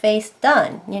consider the face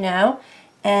done, you know?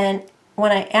 And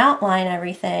when I outline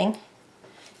everything,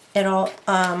 it'll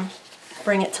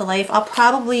bring it to life. I'll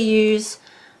probably use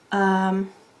a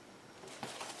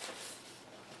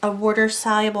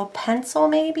water-soluble pencil,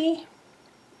 maybe.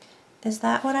 Is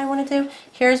that what I want to do?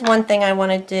 Here's one thing I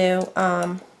want to do.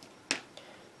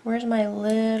 Where's my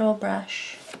little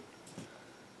brush?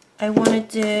 I want to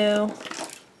do,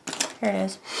 here it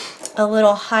is, a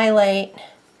little highlight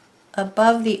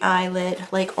above the eyelid,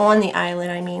 like on the eyelid,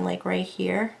 I mean, like right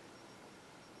here.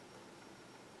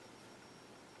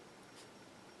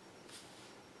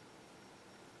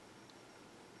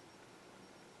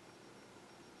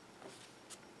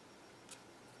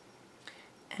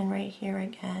 And right here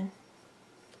again.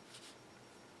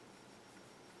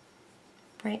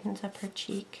 Brightens up her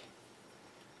cheek.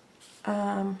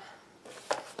 And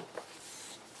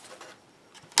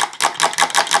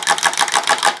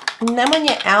then when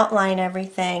you outline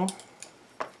everything,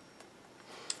 I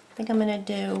think I'm going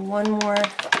to do one more.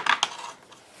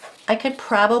 I could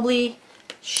probably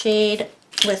shade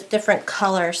with different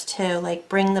colors too, like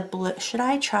bring the blue. Should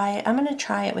I try it? I'm going to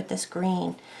try it with this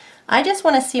green. I just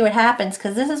want to see what happens,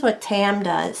 because this is what Tam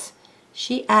does.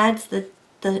 She adds the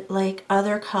like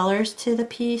other colors to the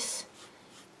piece,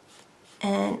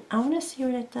 and I want to see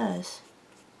what it does.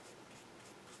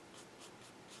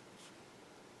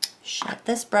 Shit,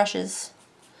 this brush has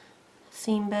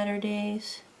seen better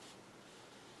days.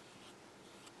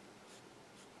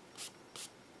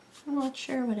 I'm not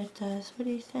sure what it does. What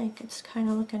do you think? It's kind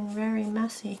of looking very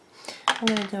messy. I'm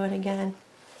going to do it again.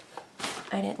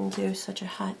 I didn't do such a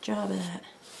hot job of that.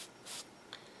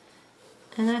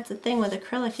 And that's the thing with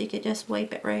acrylic, you could just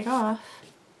wipe it right off.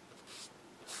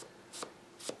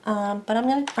 But I'm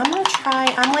gonna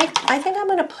try. I think I'm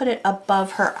gonna put it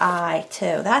above her eye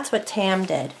too. That's what Tam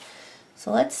did.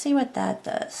 So let's see what that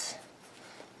does.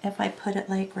 If I put it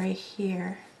like right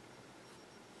here,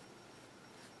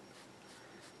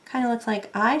 kind of looks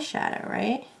like eyeshadow,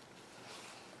 right?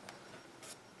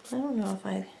 I don't know if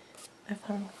I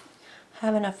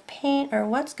have enough paint or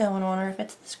what's going on, or if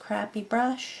it's this crappy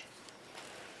brush.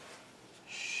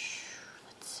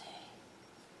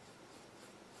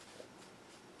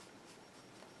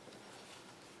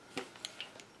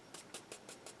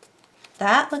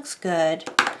 That looks good.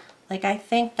 Like, I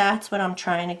think that's what I'm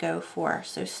trying to go for.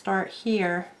 So start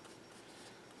here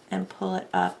and pull it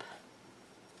up.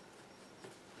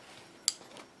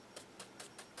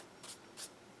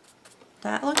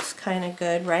 That looks kind of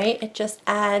good, right? It just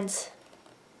adds.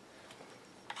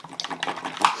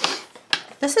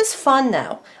 This is fun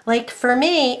though. Like for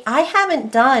me, I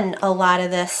haven't done a lot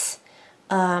of this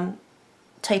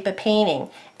type of painting,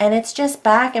 and it's just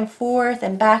back and forth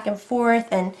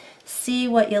and see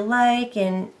what you like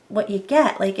and what you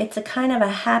get. Like, it's a kind of a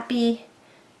happy,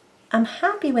 I'm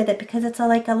happy with it because it's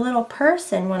like a little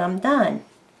person when I'm done.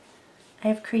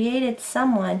 I've created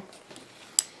someone,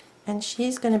 and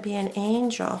she's going to be an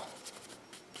angel.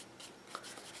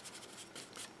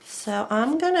 So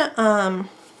I'm gonna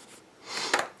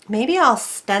maybe I'll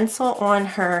stencil on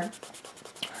her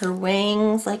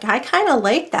wings. Like, I kind of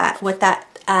like that, what that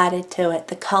added to it,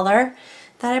 the color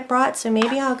that it brought. So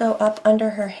maybe I'll go up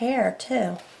under her hair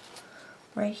too,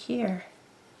 right here.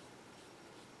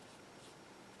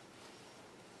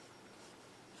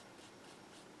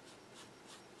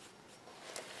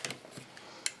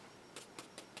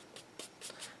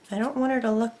 I don't want her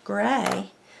to look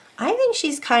gray. I think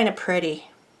she's kind of pretty.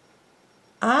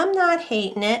 I'm not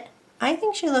hating it. I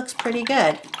think she looks pretty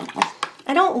good.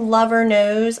 I don't love her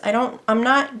nose. I'm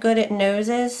not good at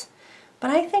noses,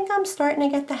 but I think I'm starting to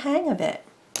get the hang of it.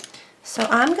 So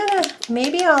I'm gonna,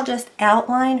 maybe I'll just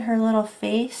outline her little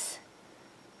face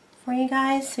for you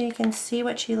guys so you can see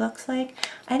what she looks like.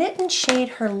 I didn't shade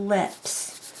her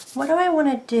lips. What do I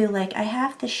want to do? Like, I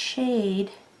have to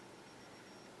shade.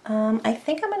 I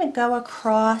think I'm going to go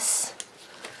across.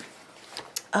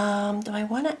 Do I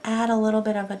want to add a little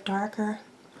bit of a darker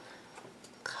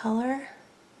color?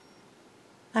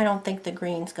 I don't think the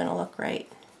green's going to look right.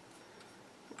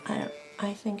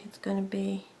 I think it's going to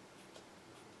be.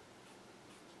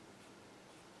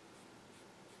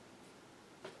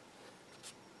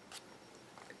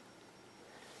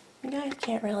 You guys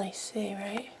can't really see,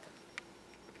 right?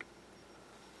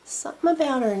 Something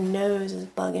about her nose is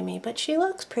bugging me, but she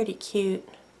looks pretty cute.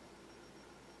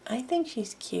 I think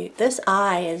she's cute. This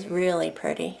eye is really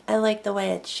pretty. I like the way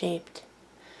it's shaped.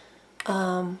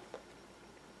 Okay,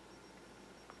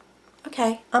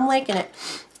 I'm liking it.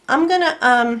 I'm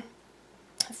gonna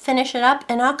finish it up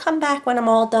and I'll come back when I'm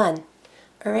all done.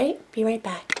 Alright, be right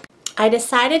back. I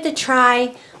decided to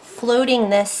try floating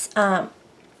this,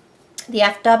 the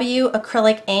FW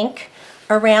acrylic ink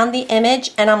around the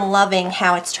image, and I'm loving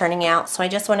how it's turning out, so I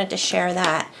just wanted to share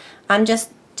that. I'm just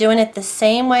doing it the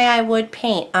same way I would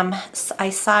paint.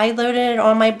 I side loaded it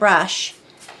on my brush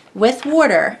with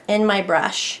water in my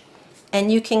brush,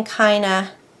 and you can kind of,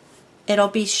 it'll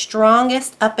be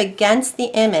strongest up against the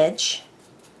image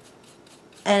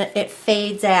and it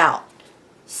fades out.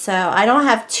 So I don't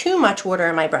have too much water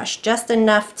in my brush, just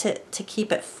enough to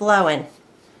keep it flowing.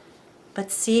 But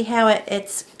see how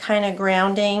it's kind of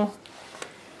grounding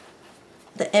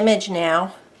the image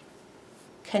now,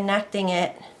 connecting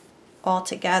it all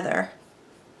together.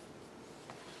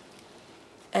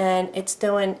 And it's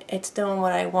doing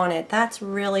what I wanted. That's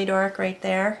really dark right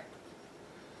there,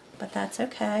 but that's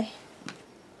okay.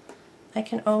 I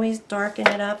can always darken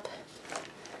it up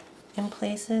in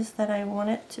places that I want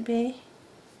it to be.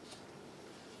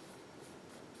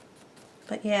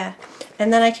 But yeah,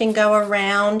 and then I can go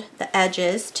around the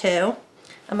edges too.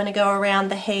 I'm going to go around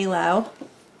the halo,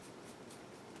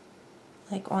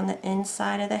 like on the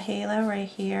inside of the halo right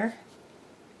here.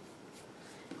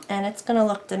 And it's going to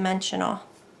look dimensional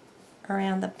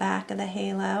around the back of the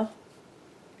halo.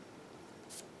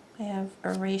 I have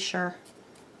eraser.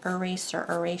 And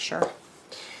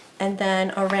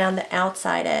then around the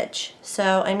outside edge.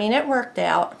 So, I mean, it worked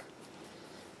out.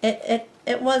 It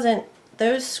wasn't,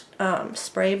 those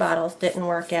spray bottles didn't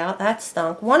work out. That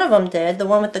stunk. One of them did, the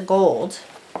one with the gold.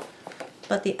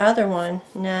 But the other one,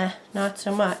 nah, not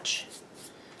so much.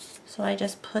 So I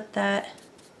just put that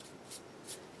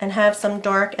and have some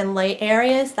dark and light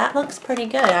areas. That looks pretty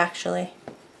good, actually.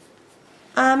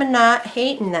 I'm not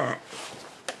hating that.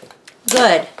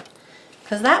 Good.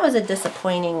 Because that was a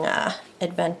disappointing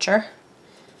adventure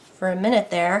for a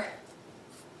minute there.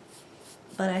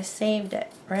 But I saved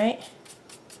it, right?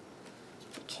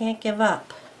 You can't give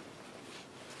up.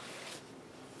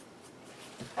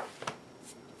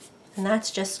 And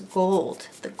that's just gold.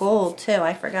 The gold too,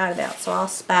 I forgot about. So I'll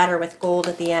spatter with gold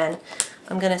at the end.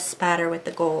 I'm going to spatter with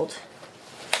the gold.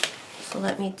 So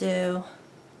let me do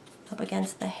up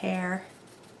against the hair.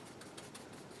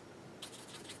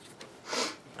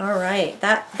 Alright,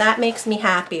 that makes me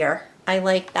happier. I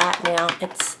like that now.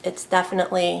 It's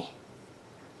definitely,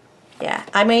 yeah.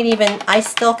 I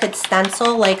still could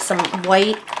stencil like some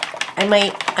white. I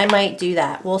might do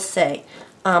that. We'll see.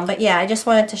 But yeah, I just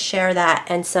wanted to share that,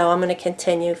 and so I'm going to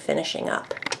continue finishing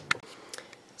up.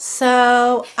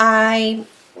 So I'm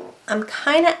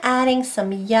kind of adding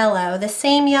some yellow, the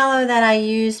same yellow that I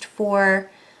used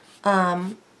for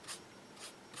the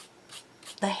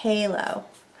halo.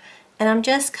 And I'm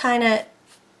just kind of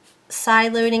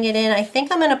side loading it in. I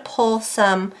think I'm going to pull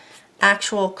some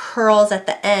actual curls at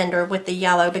the end or with the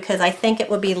yellow because I think it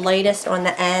would be lightest on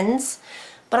the ends.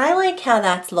 But I like how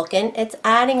that's looking. It's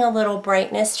adding a little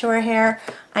brightness to her hair.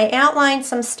 I outlined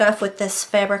some stuff with this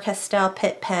Faber-Castell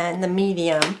Pitt pen, the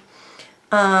medium.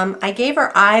 I gave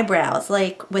her eyebrows,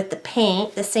 like with the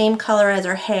paint, the same color as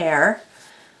her hair.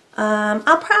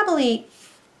 I'll probably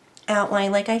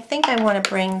outline, like I think I want to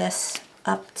bring this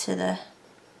up to the,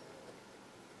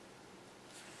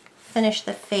 finish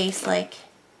the face like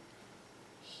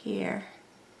here.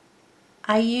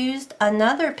 I used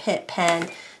another Pitt pen.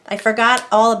 I forgot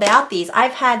all about these.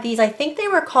 I've had these, I think they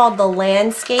were called the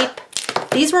Landscape.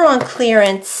 These were on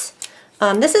clearance.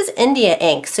 This is India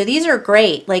ink, so these are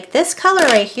great. Like this color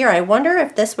right here, I wonder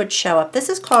if this would show up. This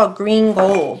is called Green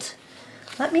Gold.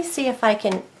 Let me see if I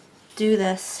can do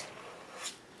this.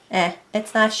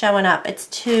 It's not showing up. It's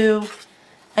too,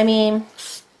 I mean,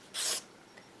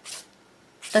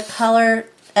 the color,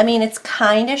 I mean, it's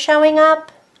kind of showing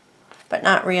up, but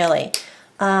not really.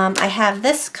 I have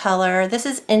this color. This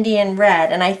is Indian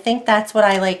Red, and I think that's what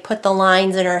I like put the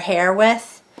lines in her hair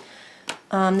with.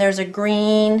 There's a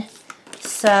green.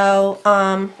 So,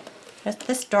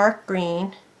 this dark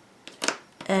green.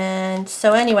 And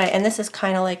so anyway, and this is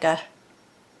kind of like a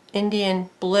Indian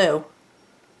blue.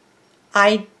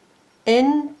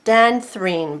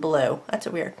 Indanthrine blue. That's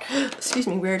a weird, excuse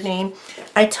me, weird name.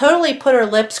 I totally put her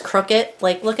lips crooked.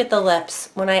 Like, look at the lips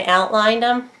when I outlined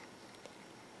them.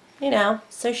 You know,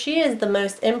 so she is the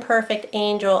most imperfect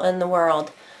angel in the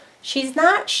world. She's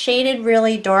not shaded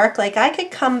really dark. Like, I could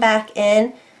come back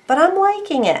in, But I'm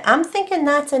liking it. I'm thinking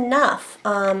that's enough.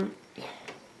 I'm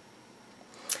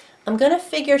going to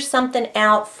figure something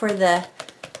out for the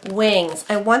wings.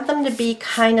 I want them to be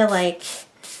kind of like,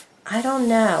 I don't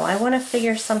know. I want to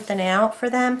figure something out for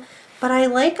them. But I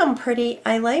like them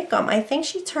I like them. I think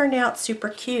she turned out super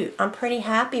cute. I'm pretty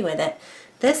happy with it.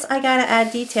 This, I got to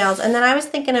add details. And then I was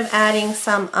thinking of adding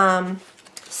some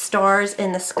stars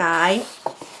in the sky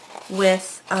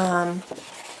with,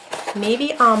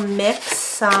 maybe I'll mix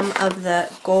some of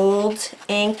the gold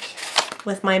ink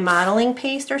with my modeling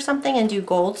paste or something and do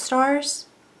gold stars.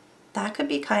 That could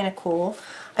be kind of cool.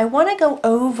 I want to go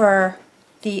over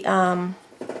the, I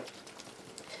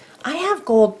have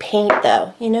gold paint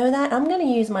though. You know that? I'm going to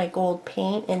use my gold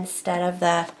paint instead of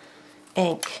the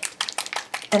ink.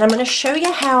 And I'm going to show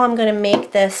you how I'm going to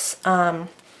make this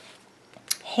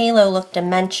halo look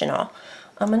dimensional.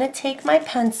 I'm going to take my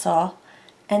pencil,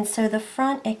 and so the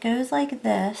front, it goes like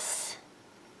this.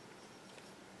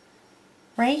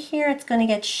 Right here it's going to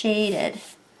get shaded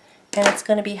and it's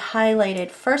going to be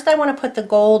highlighted. First I want to put the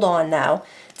gold on though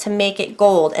to make it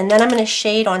gold, and then I'm going to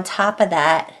shade on top of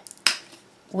that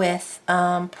with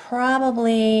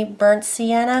probably burnt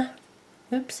sienna.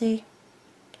 Oopsie.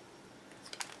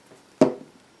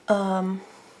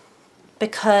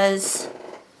 Because,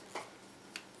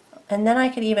 and then I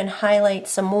could even highlight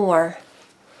some more.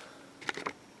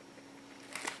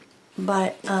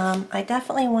 But I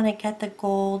definitely want to get the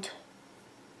gold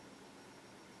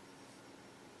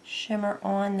shimmer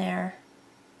on there.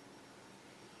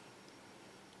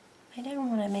 I didn't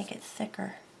want to make it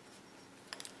thicker.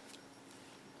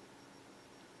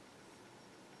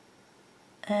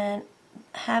 And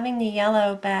having the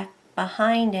yellow back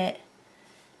behind it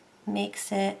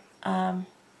makes it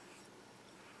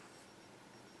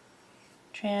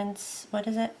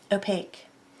opaque,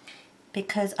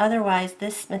 because otherwise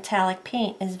this metallic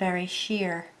paint is very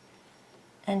sheer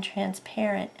and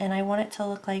transparent, and I want it to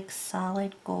look like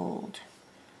solid gold.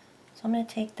 So I'm going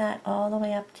to take that all the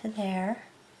way up to there.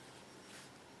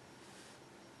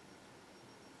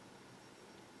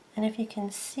 And if you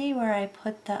can see where I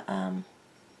put the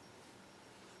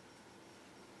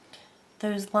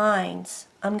those lines,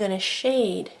 I'm going to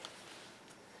shade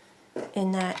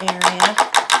in that area.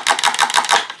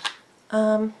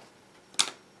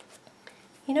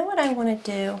 You know what I want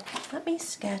to do? Let me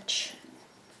sketch.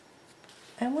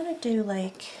 I want to do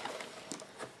like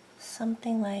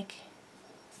something like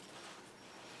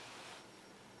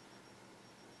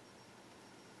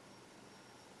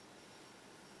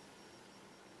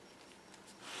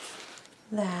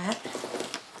that.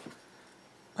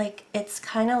 Like it's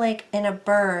kind of like in a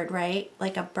bird, right?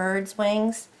 Like a bird's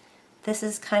wings. This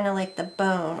is kind of like the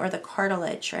bone or the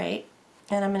cartilage, right?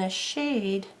 And I'm going to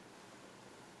shade.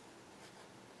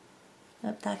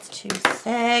 Nope, that's too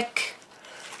thick.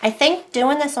 I think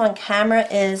doing this on camera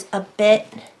is a bit,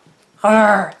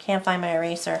 can't find my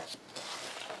eraser.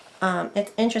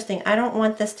 It's interesting. I don't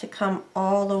want this to come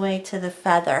all the way to the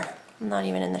feather. I'm not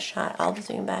even in the shot. I'll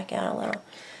zoom back out a little.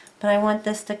 But I want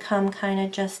this to come kind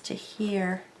of just to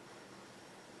here.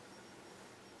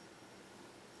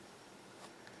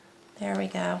 There we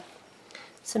go.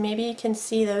 So maybe you can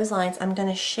see those lines. I'm going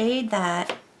to shade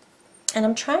that. And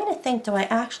I'm trying to think, do I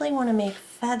actually want to make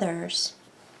feathers?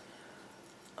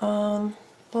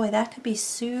 Boy, that could be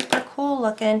super cool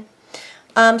looking.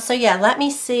 So yeah, let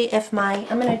me see if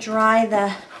I'm going to dry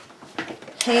the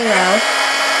halo.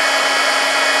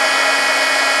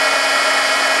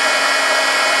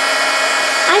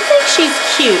 I think she's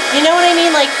cute. You know what I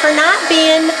mean? Like, for not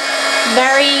being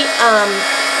very,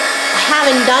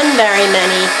 haven't done very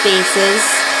many faces.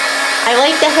 I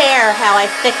like the hair, how I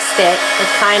fixed it. It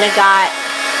kind of got,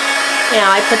 you know,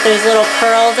 I put those little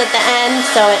curls at the end,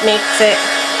 so it makes it.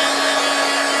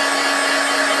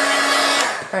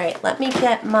 Alright, let me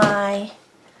get my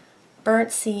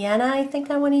burnt sienna I think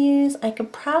I want to use. I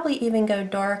could probably even go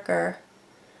darker,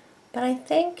 but I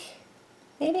think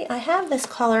maybe I have this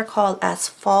color called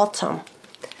asphaltum.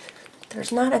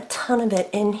 There's not a ton of it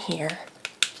in here.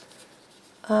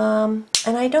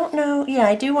 And I don't know, yeah,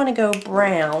 I do want to go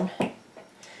brown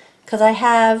because I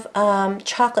have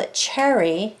chocolate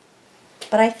cherry,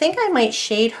 but I think I might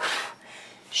shade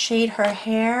her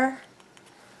hair.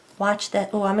 Watch that.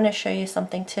 Oh, I'm going to show you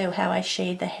something too, how I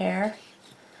shade the hair.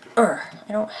 I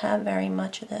don't have very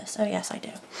much of this. Oh yes, I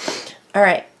do.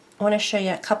 Alright, I want to show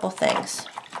you a couple things.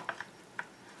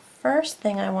 First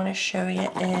thing I want to show you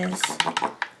is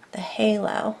the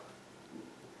halo.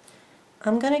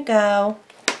 I'm going to go,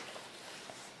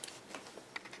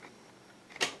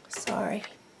 sorry,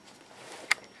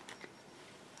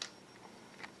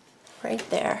 right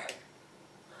there.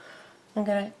 I'm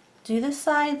going to do the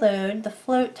side load, the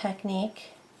float technique,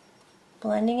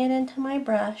 blending it into my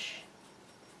brush.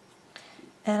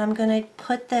 And I'm going to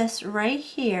put this right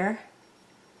here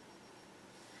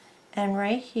and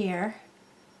right here.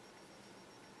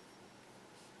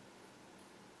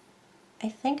 I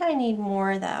think I need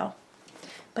more though,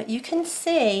 but you can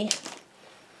see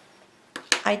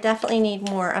I definitely need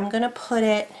more. I'm going to put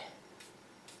it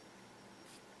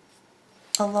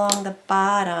along the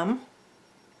bottom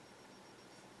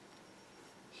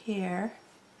here,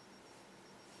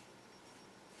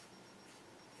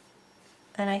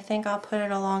 and I think I'll put it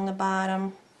along the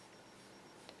bottom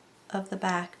of the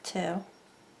back too.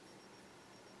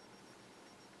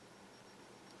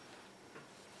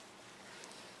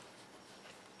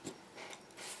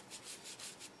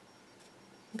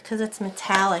 Because it's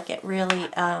metallic, it really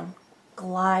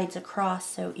glides across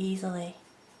so easily.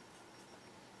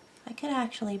 I could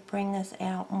actually bring this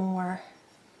out more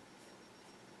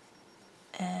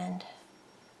and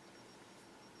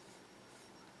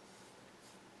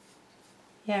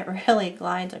yeah, it really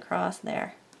glides across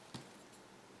there.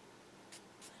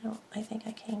 I think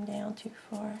I came down too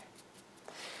far.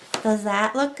 Does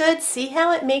that look good? See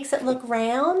how it makes it look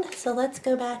round? So let's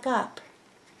go back up.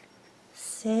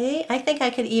 See? I think I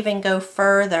could even go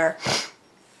further.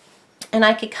 And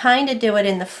I could kind of do it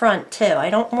in the front too.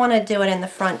 I don't want to do it in the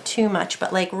front too much,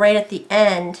 but like right at the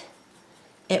end,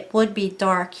 it would be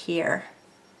dark here.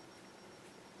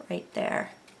 Right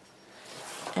there.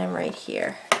 And right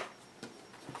here.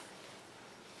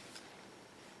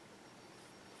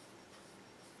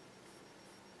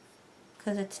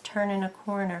 Because it's turning a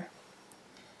corner.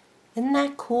 Isn't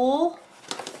that cool?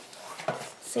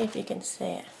 Let's see if you can see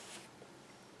it.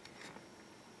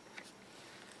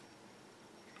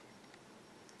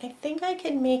 I think I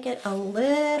can make it a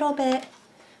little bit.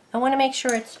 I want to make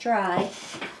sure it's dry,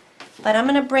 but I'm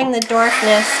going to bring the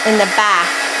darkness in the back.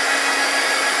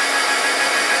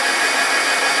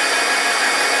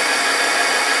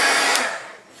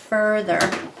 Further.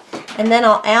 And then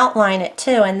I'll outline it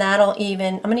too, and that'll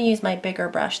even, I'm going to use my bigger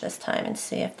brush this time and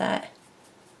see if that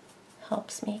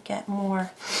helps me get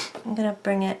more. I'm going to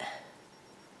bring it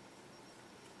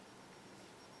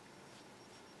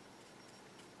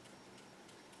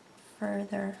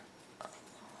further along.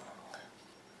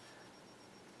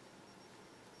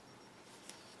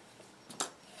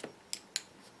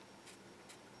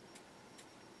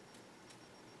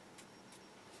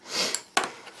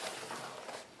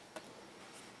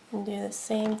 And do the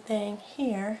same thing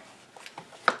here.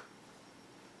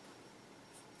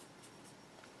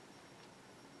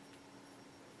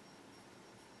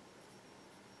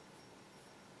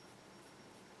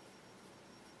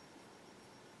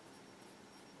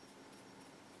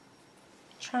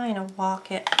 Trying to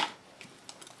walk it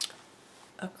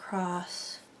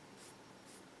across.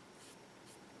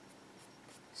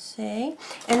 See?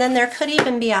 And then there could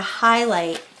even be a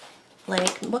highlight.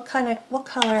 Like what color?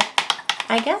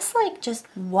 I guess like just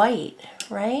white,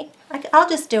 right? I'll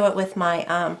just do it with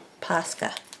my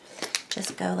Posca.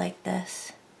 Just go like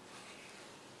this.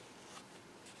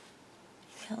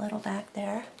 A little back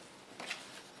there.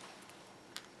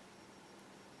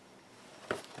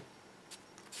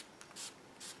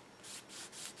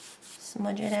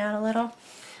 Smudge it out a little.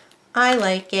 I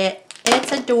like it.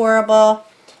 It's adorable.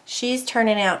 She's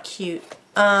turning out cute.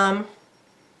 Alright,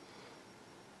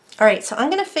 so I'm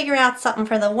going to figure out something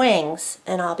for the wings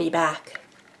and I'll be back.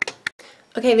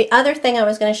 Okay, the other thing I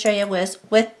was going to show you was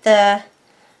with the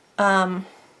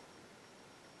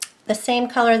same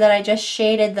color that I just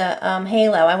shaded the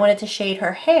halo, I wanted to shade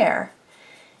her hair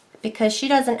because she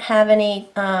doesn't have any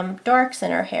darks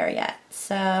in her hair yet.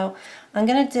 So I'm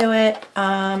going to do it.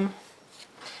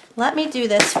 Let me do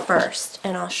this first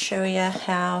and I'll show you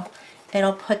how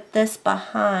it'll put this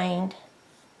behind.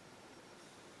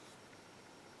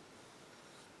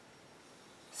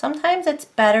 Sometimes it's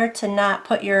better to not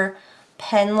put your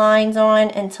pen lines on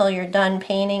until you're done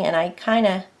painting, and I kind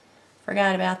of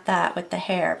forgot about that with the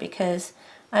hair because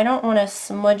I don't want to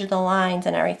smudge the lines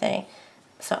and everything.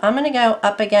 So I'm going to go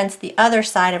up against the other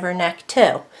side of her neck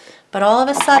too. But all of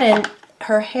a sudden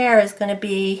her hair is going to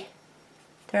be,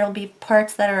 there will be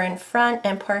parts that are in front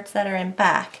and parts that are in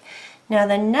back. Now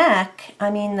the neck,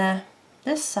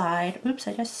 this side, oops,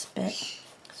 I just spit.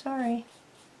 Sorry.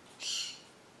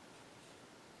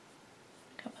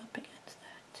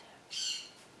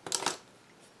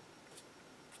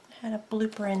 Had a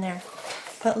blooper in there.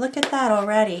 But look at that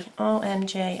already.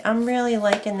 OMG. I'm really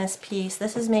liking this piece.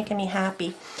 This is making me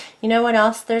happy. You know what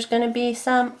else there's going to be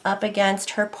some? Up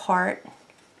against her part.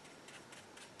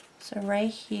 So right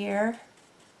here.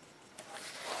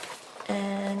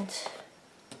 And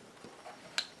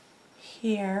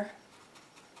here.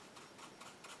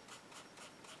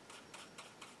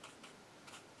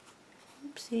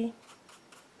 Oopsie.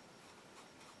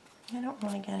 I don't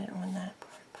want to get it on that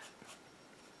part.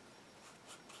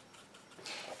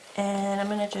 And I'm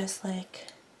going to just like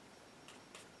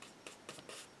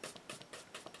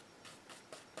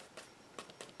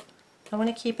I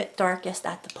want to keep it darkest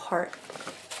at the part.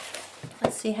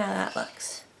 Let's see how that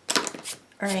looks.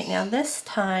 Alright, now this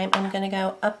time I'm going to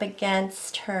go up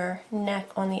against her neck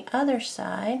on the other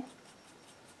side.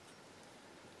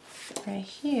 Right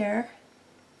here.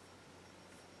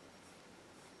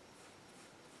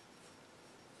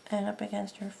 And up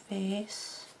against her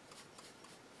face.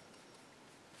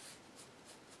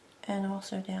 And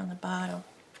also down the bottom.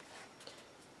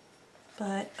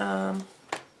 But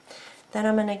then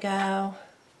I'm going to go,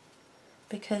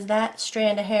 because that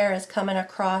strand of hair is coming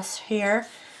across here,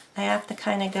 I have to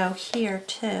kind of go here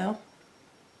too.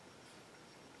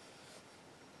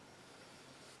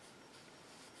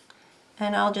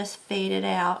 And I'll just fade it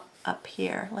out up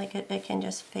here, like it can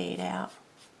just fade out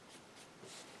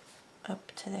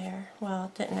up to there. Well,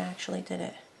 it didn't actually, did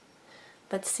it?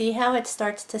 But see how it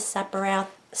starts to separate,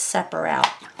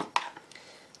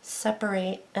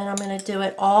 and I'm going to do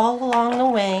it all along the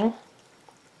wing.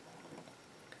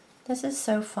 This is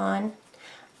so fun.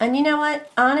 And you know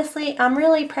what? Honestly, I'm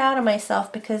really proud of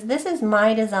myself because this is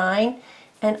my design,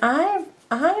 and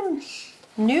I'm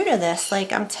new to this.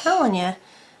 Like I'm telling you,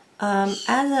 as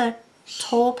a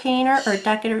tool painter or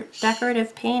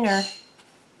decorative painter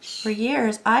for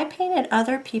years, I painted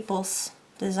other people's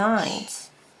designs.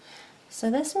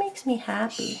 So this makes me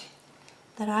happy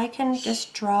that I can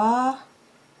just draw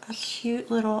a cute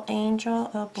little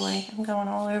angel. Oh boy, I'm going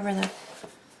all over the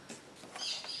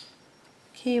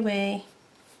kiwi.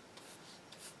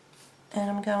 And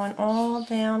I'm going all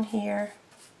down here.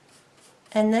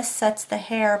 And this sets the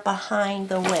hair behind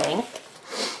the wing.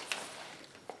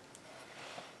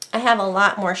 I have a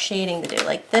lot more shading to do,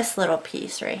 like this little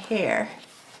piece right here.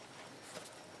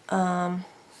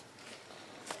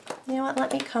 You know what,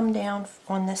 let me come down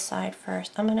on this side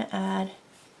first. I'm going to add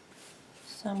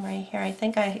some right here. I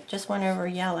think I just went over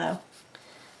yellow,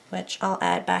 which I'll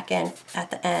add back in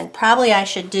at the end. Probably I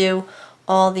should do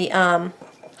all the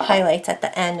highlights at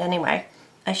the end anyway.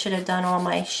 I should have done all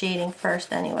my shading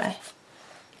first anyway.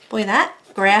 Boy, that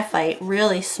graphite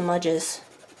really smudges.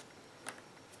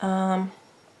 So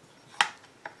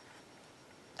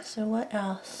what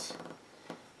else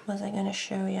was I going to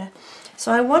show you?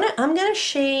 So I'm going to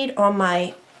shade on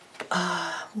my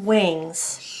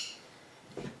wings.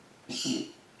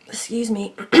 Excuse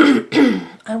me.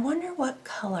 I wonder what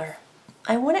color.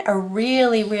 I want it a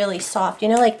really, really soft. You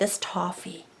know, like this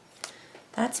toffee.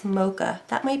 That's mocha.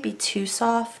 That might be too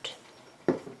soft.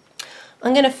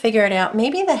 I'm going to figure it out.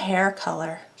 Maybe the hair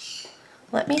color.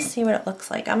 Let me see what it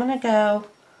looks like. I'm going to go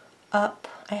up.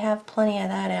 I have plenty of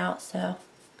that out, so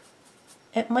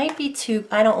it might be too,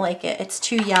 I don't like it. It's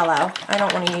too yellow. I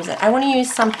don't want to use it. I want to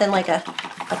use something like a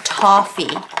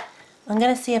toffee. I'm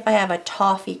going to see if I have a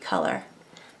toffee color.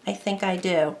 I think I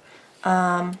do.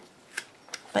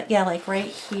 But yeah, like right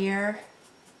here,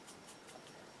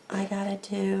 I gotta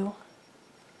do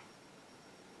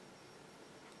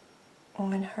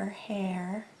on her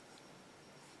hair.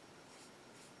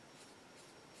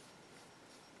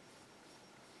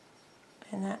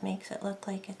 And that makes it look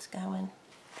like it's going.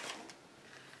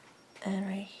 And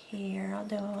right here, I'll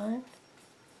do one.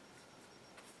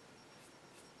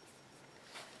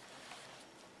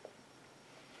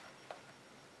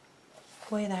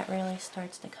 Boy, that really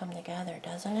starts to come together,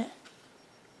 doesn't it?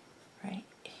 Right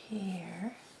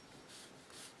here.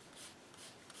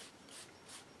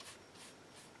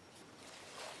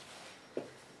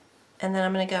 And then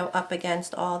I'm going to go up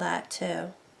against all that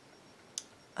too.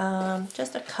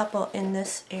 Just a couple in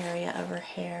this area of her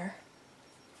hair.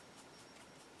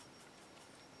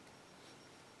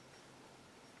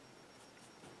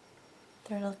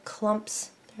 There's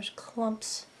clumps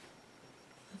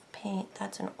of paint.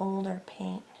 That's an older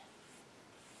paint.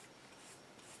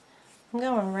 I'm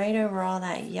going right over all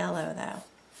that yellow though.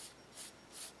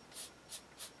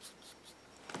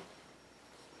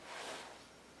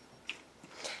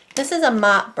 This is a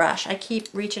mop brush. I keep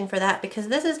reaching for that because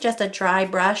this is just a dry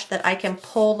brush that I can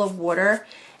pull the water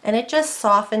and it just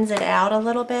softens it out a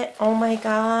little bit. Oh my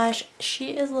gosh,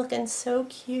 she is looking so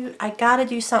cute. I gotta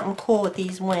do something cool with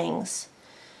these wings.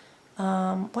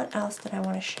 What else did I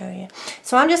want to show you?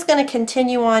 So I'm just going to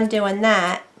continue on doing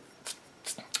that.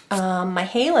 My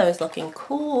halo is looking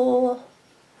cool.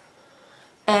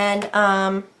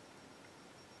 And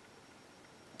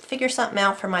figure something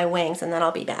out for my wings and then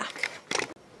I'll be back.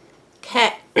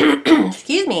 Okay,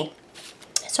 excuse me.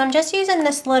 So I'm just using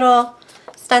this little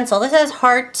stencil. This has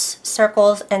hearts,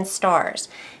 circles, and stars.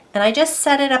 And I just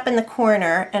set it up in the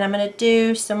corner, and I'm going to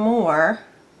do some more.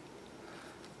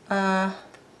 Right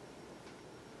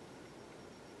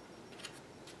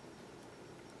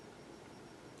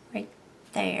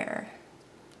there.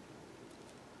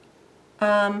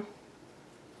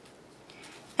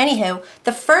 Anywho,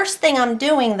 the first thing I'm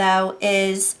doing though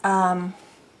is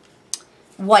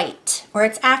white, or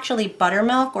it's actually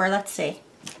buttermilk, or let's see,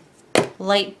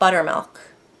 light buttermilk,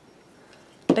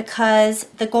 because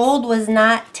the gold was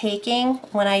not taking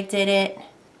when I did it.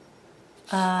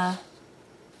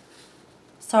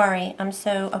 Sorry,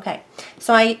 okay.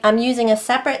 So I'm using a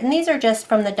separate, and these are just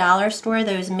from the dollar store,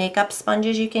 those makeup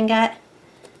sponges you can get,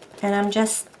 and I'm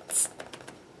just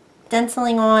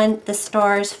stenciling on the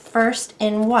stars first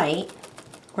in white,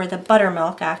 or the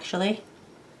buttermilk actually.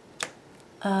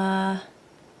 Then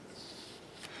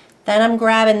I'm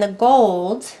grabbing the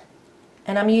gold,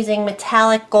 and I'm using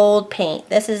metallic gold paint.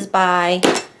 This is by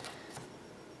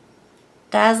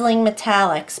Dazzling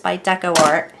Metallics by Deco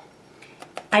Art.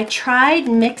 I tried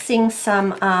mixing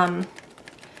some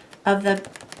of the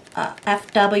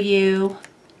FW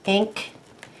ink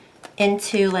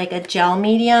into like a gel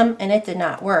medium, and it did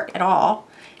not work at all.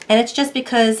 And it's just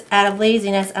because out of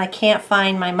laziness I can't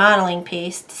find my modeling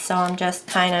paste, so I'm just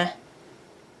kind of,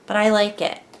 but I like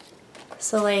it.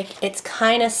 So like it's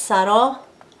kind of subtle,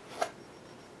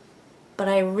 but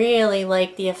I really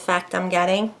like the effect I'm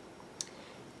getting.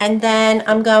 And then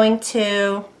I'm going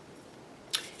to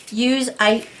use,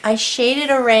 I shaded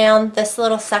around this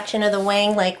little section of the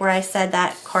wing, like where I said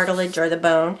that cartilage or the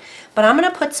bone, but I'm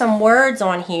going to put some words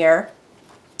on here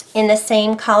in the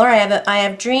same color. I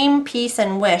have Dream, Peace,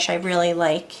 and Wish I really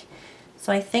like,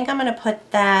 so I think I'm going to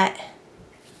put that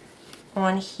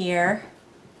on here.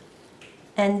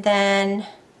 And then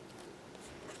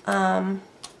I'm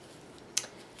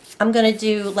going to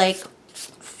do like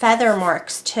feather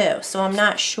marks too, so I'm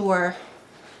not sure.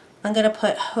 I'm going to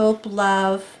put Hope,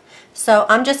 Love. So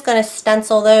I'm just going to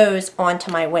stencil those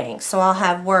onto my wings, so I'll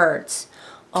have words.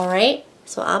 Alright,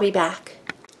 so I'll be back.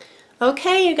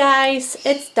 Okay, you guys,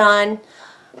 it's done.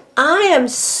 I am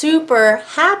super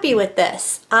happy with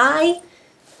this. I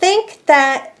think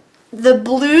that the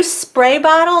blue spray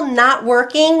bottle not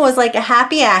working was like a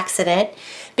happy accident,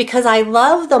 because I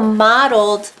love the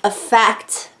mottled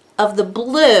effect of the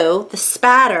blue, the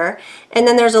spatter, and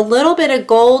then there's a little bit of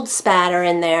gold spatter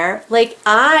in there. Like,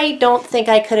 I don't think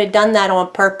I could have done that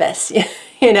on purpose,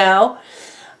 you know?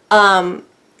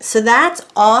 So that's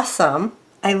awesome.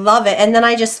 I love it. And then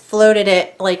I just floated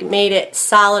it, like made it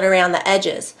solid around the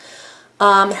edges.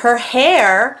 Her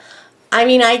hair, I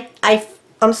mean,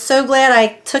 I'm so glad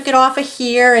I took it off of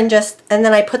here and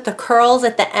then I put the curls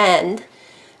at the end.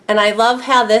 And I love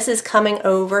how this is coming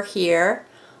over here.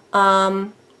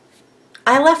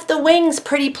 I left the wings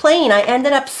pretty plain. I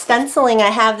ended up stenciling.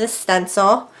 I have this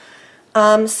stencil.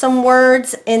 Some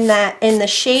words in the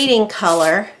shading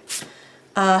color.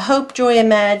 Hope, Joy,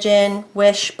 Imagine,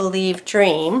 Wish, Believe,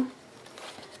 Dream.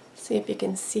 See if you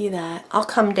can see that. I'll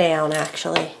come down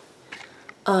actually.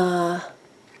 You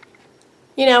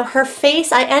know, her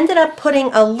face, I ended up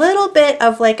putting a little bit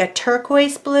of like a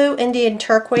turquoise blue, Indian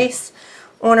turquoise,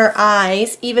 on her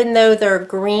eyes, even though they're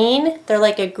green. They're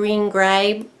like a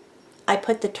green-gray. I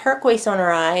put the turquoise on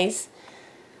her eyes.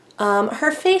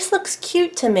 Her face looks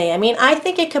cute to me. I mean, I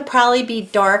think it could probably be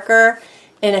darker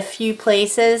in a few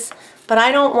places, but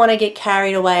I don't want to get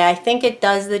carried away. I think it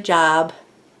does the job.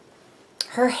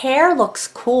 Her hair looks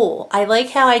cool. I like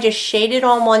how I just shaded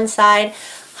on one side,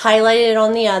 highlighted it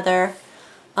on the other.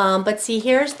 But see,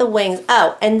 here's the wings.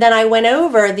 Oh, and then I went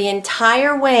over the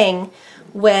entire wing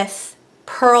with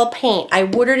pearl paint. I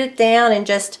watered it down and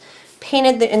just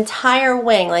painted the entire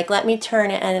wing. Like, let me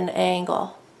turn it at an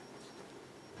angle.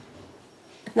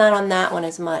 Not on that one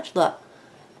as much, look.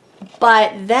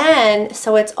 But then,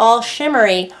 so it's all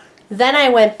shimmery, then I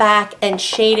went back and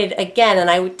shaded again, and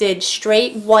I did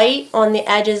straight white on the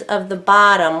edges of the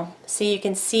bottom, so you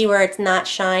can see where it's not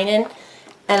shining.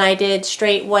 And I did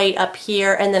straight white up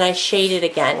here, and then I shaded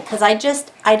again, because I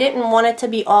didn't want it to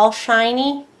be all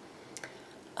shiny.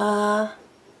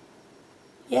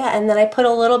 Yeah, and then I put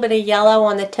a little bit of yellow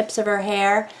on the tips of her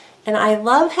hair. And I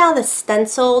love how the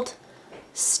stenciled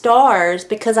stars,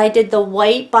 because I did the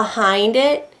white behind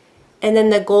it and then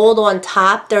the gold on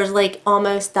top, there's like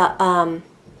almost a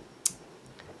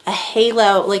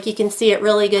halo, like you can see it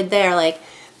really good there, like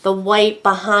the white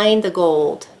behind the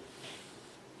gold.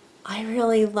 I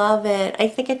really love it. I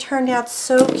think it turned out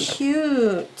so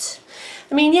cute.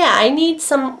 I mean, yeah, I need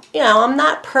some, you know, I'm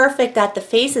not perfect at the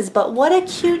faces, but what a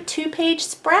cute 2-page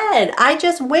spread. I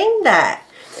just winged that.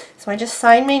 So I just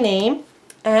signed my name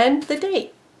and the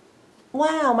date.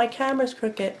 Wow, my camera's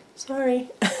crooked. Sorry.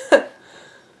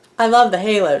 I love the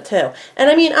halo too. And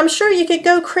I mean, I'm sure you could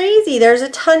go crazy. There's a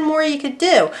ton more you could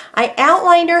do. I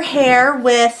outlined her hair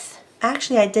with,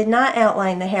 actually I did not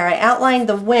outline the hair. I outlined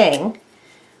the wing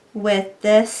with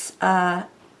this,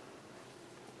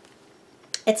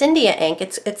 it's India ink.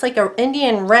 It's like an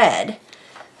Indian red.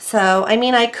 So, I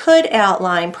mean, I could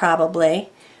outline probably,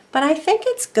 but I think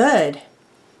it's good.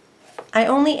 I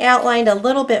only outlined a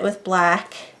little bit with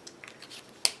black.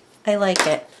 I like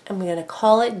it. I'm going to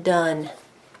call it done.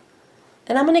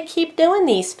 And I'm going to keep doing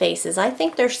these faces. I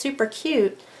think they're super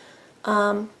cute.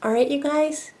 Alright, you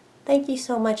guys, thank you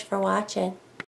so much for watching.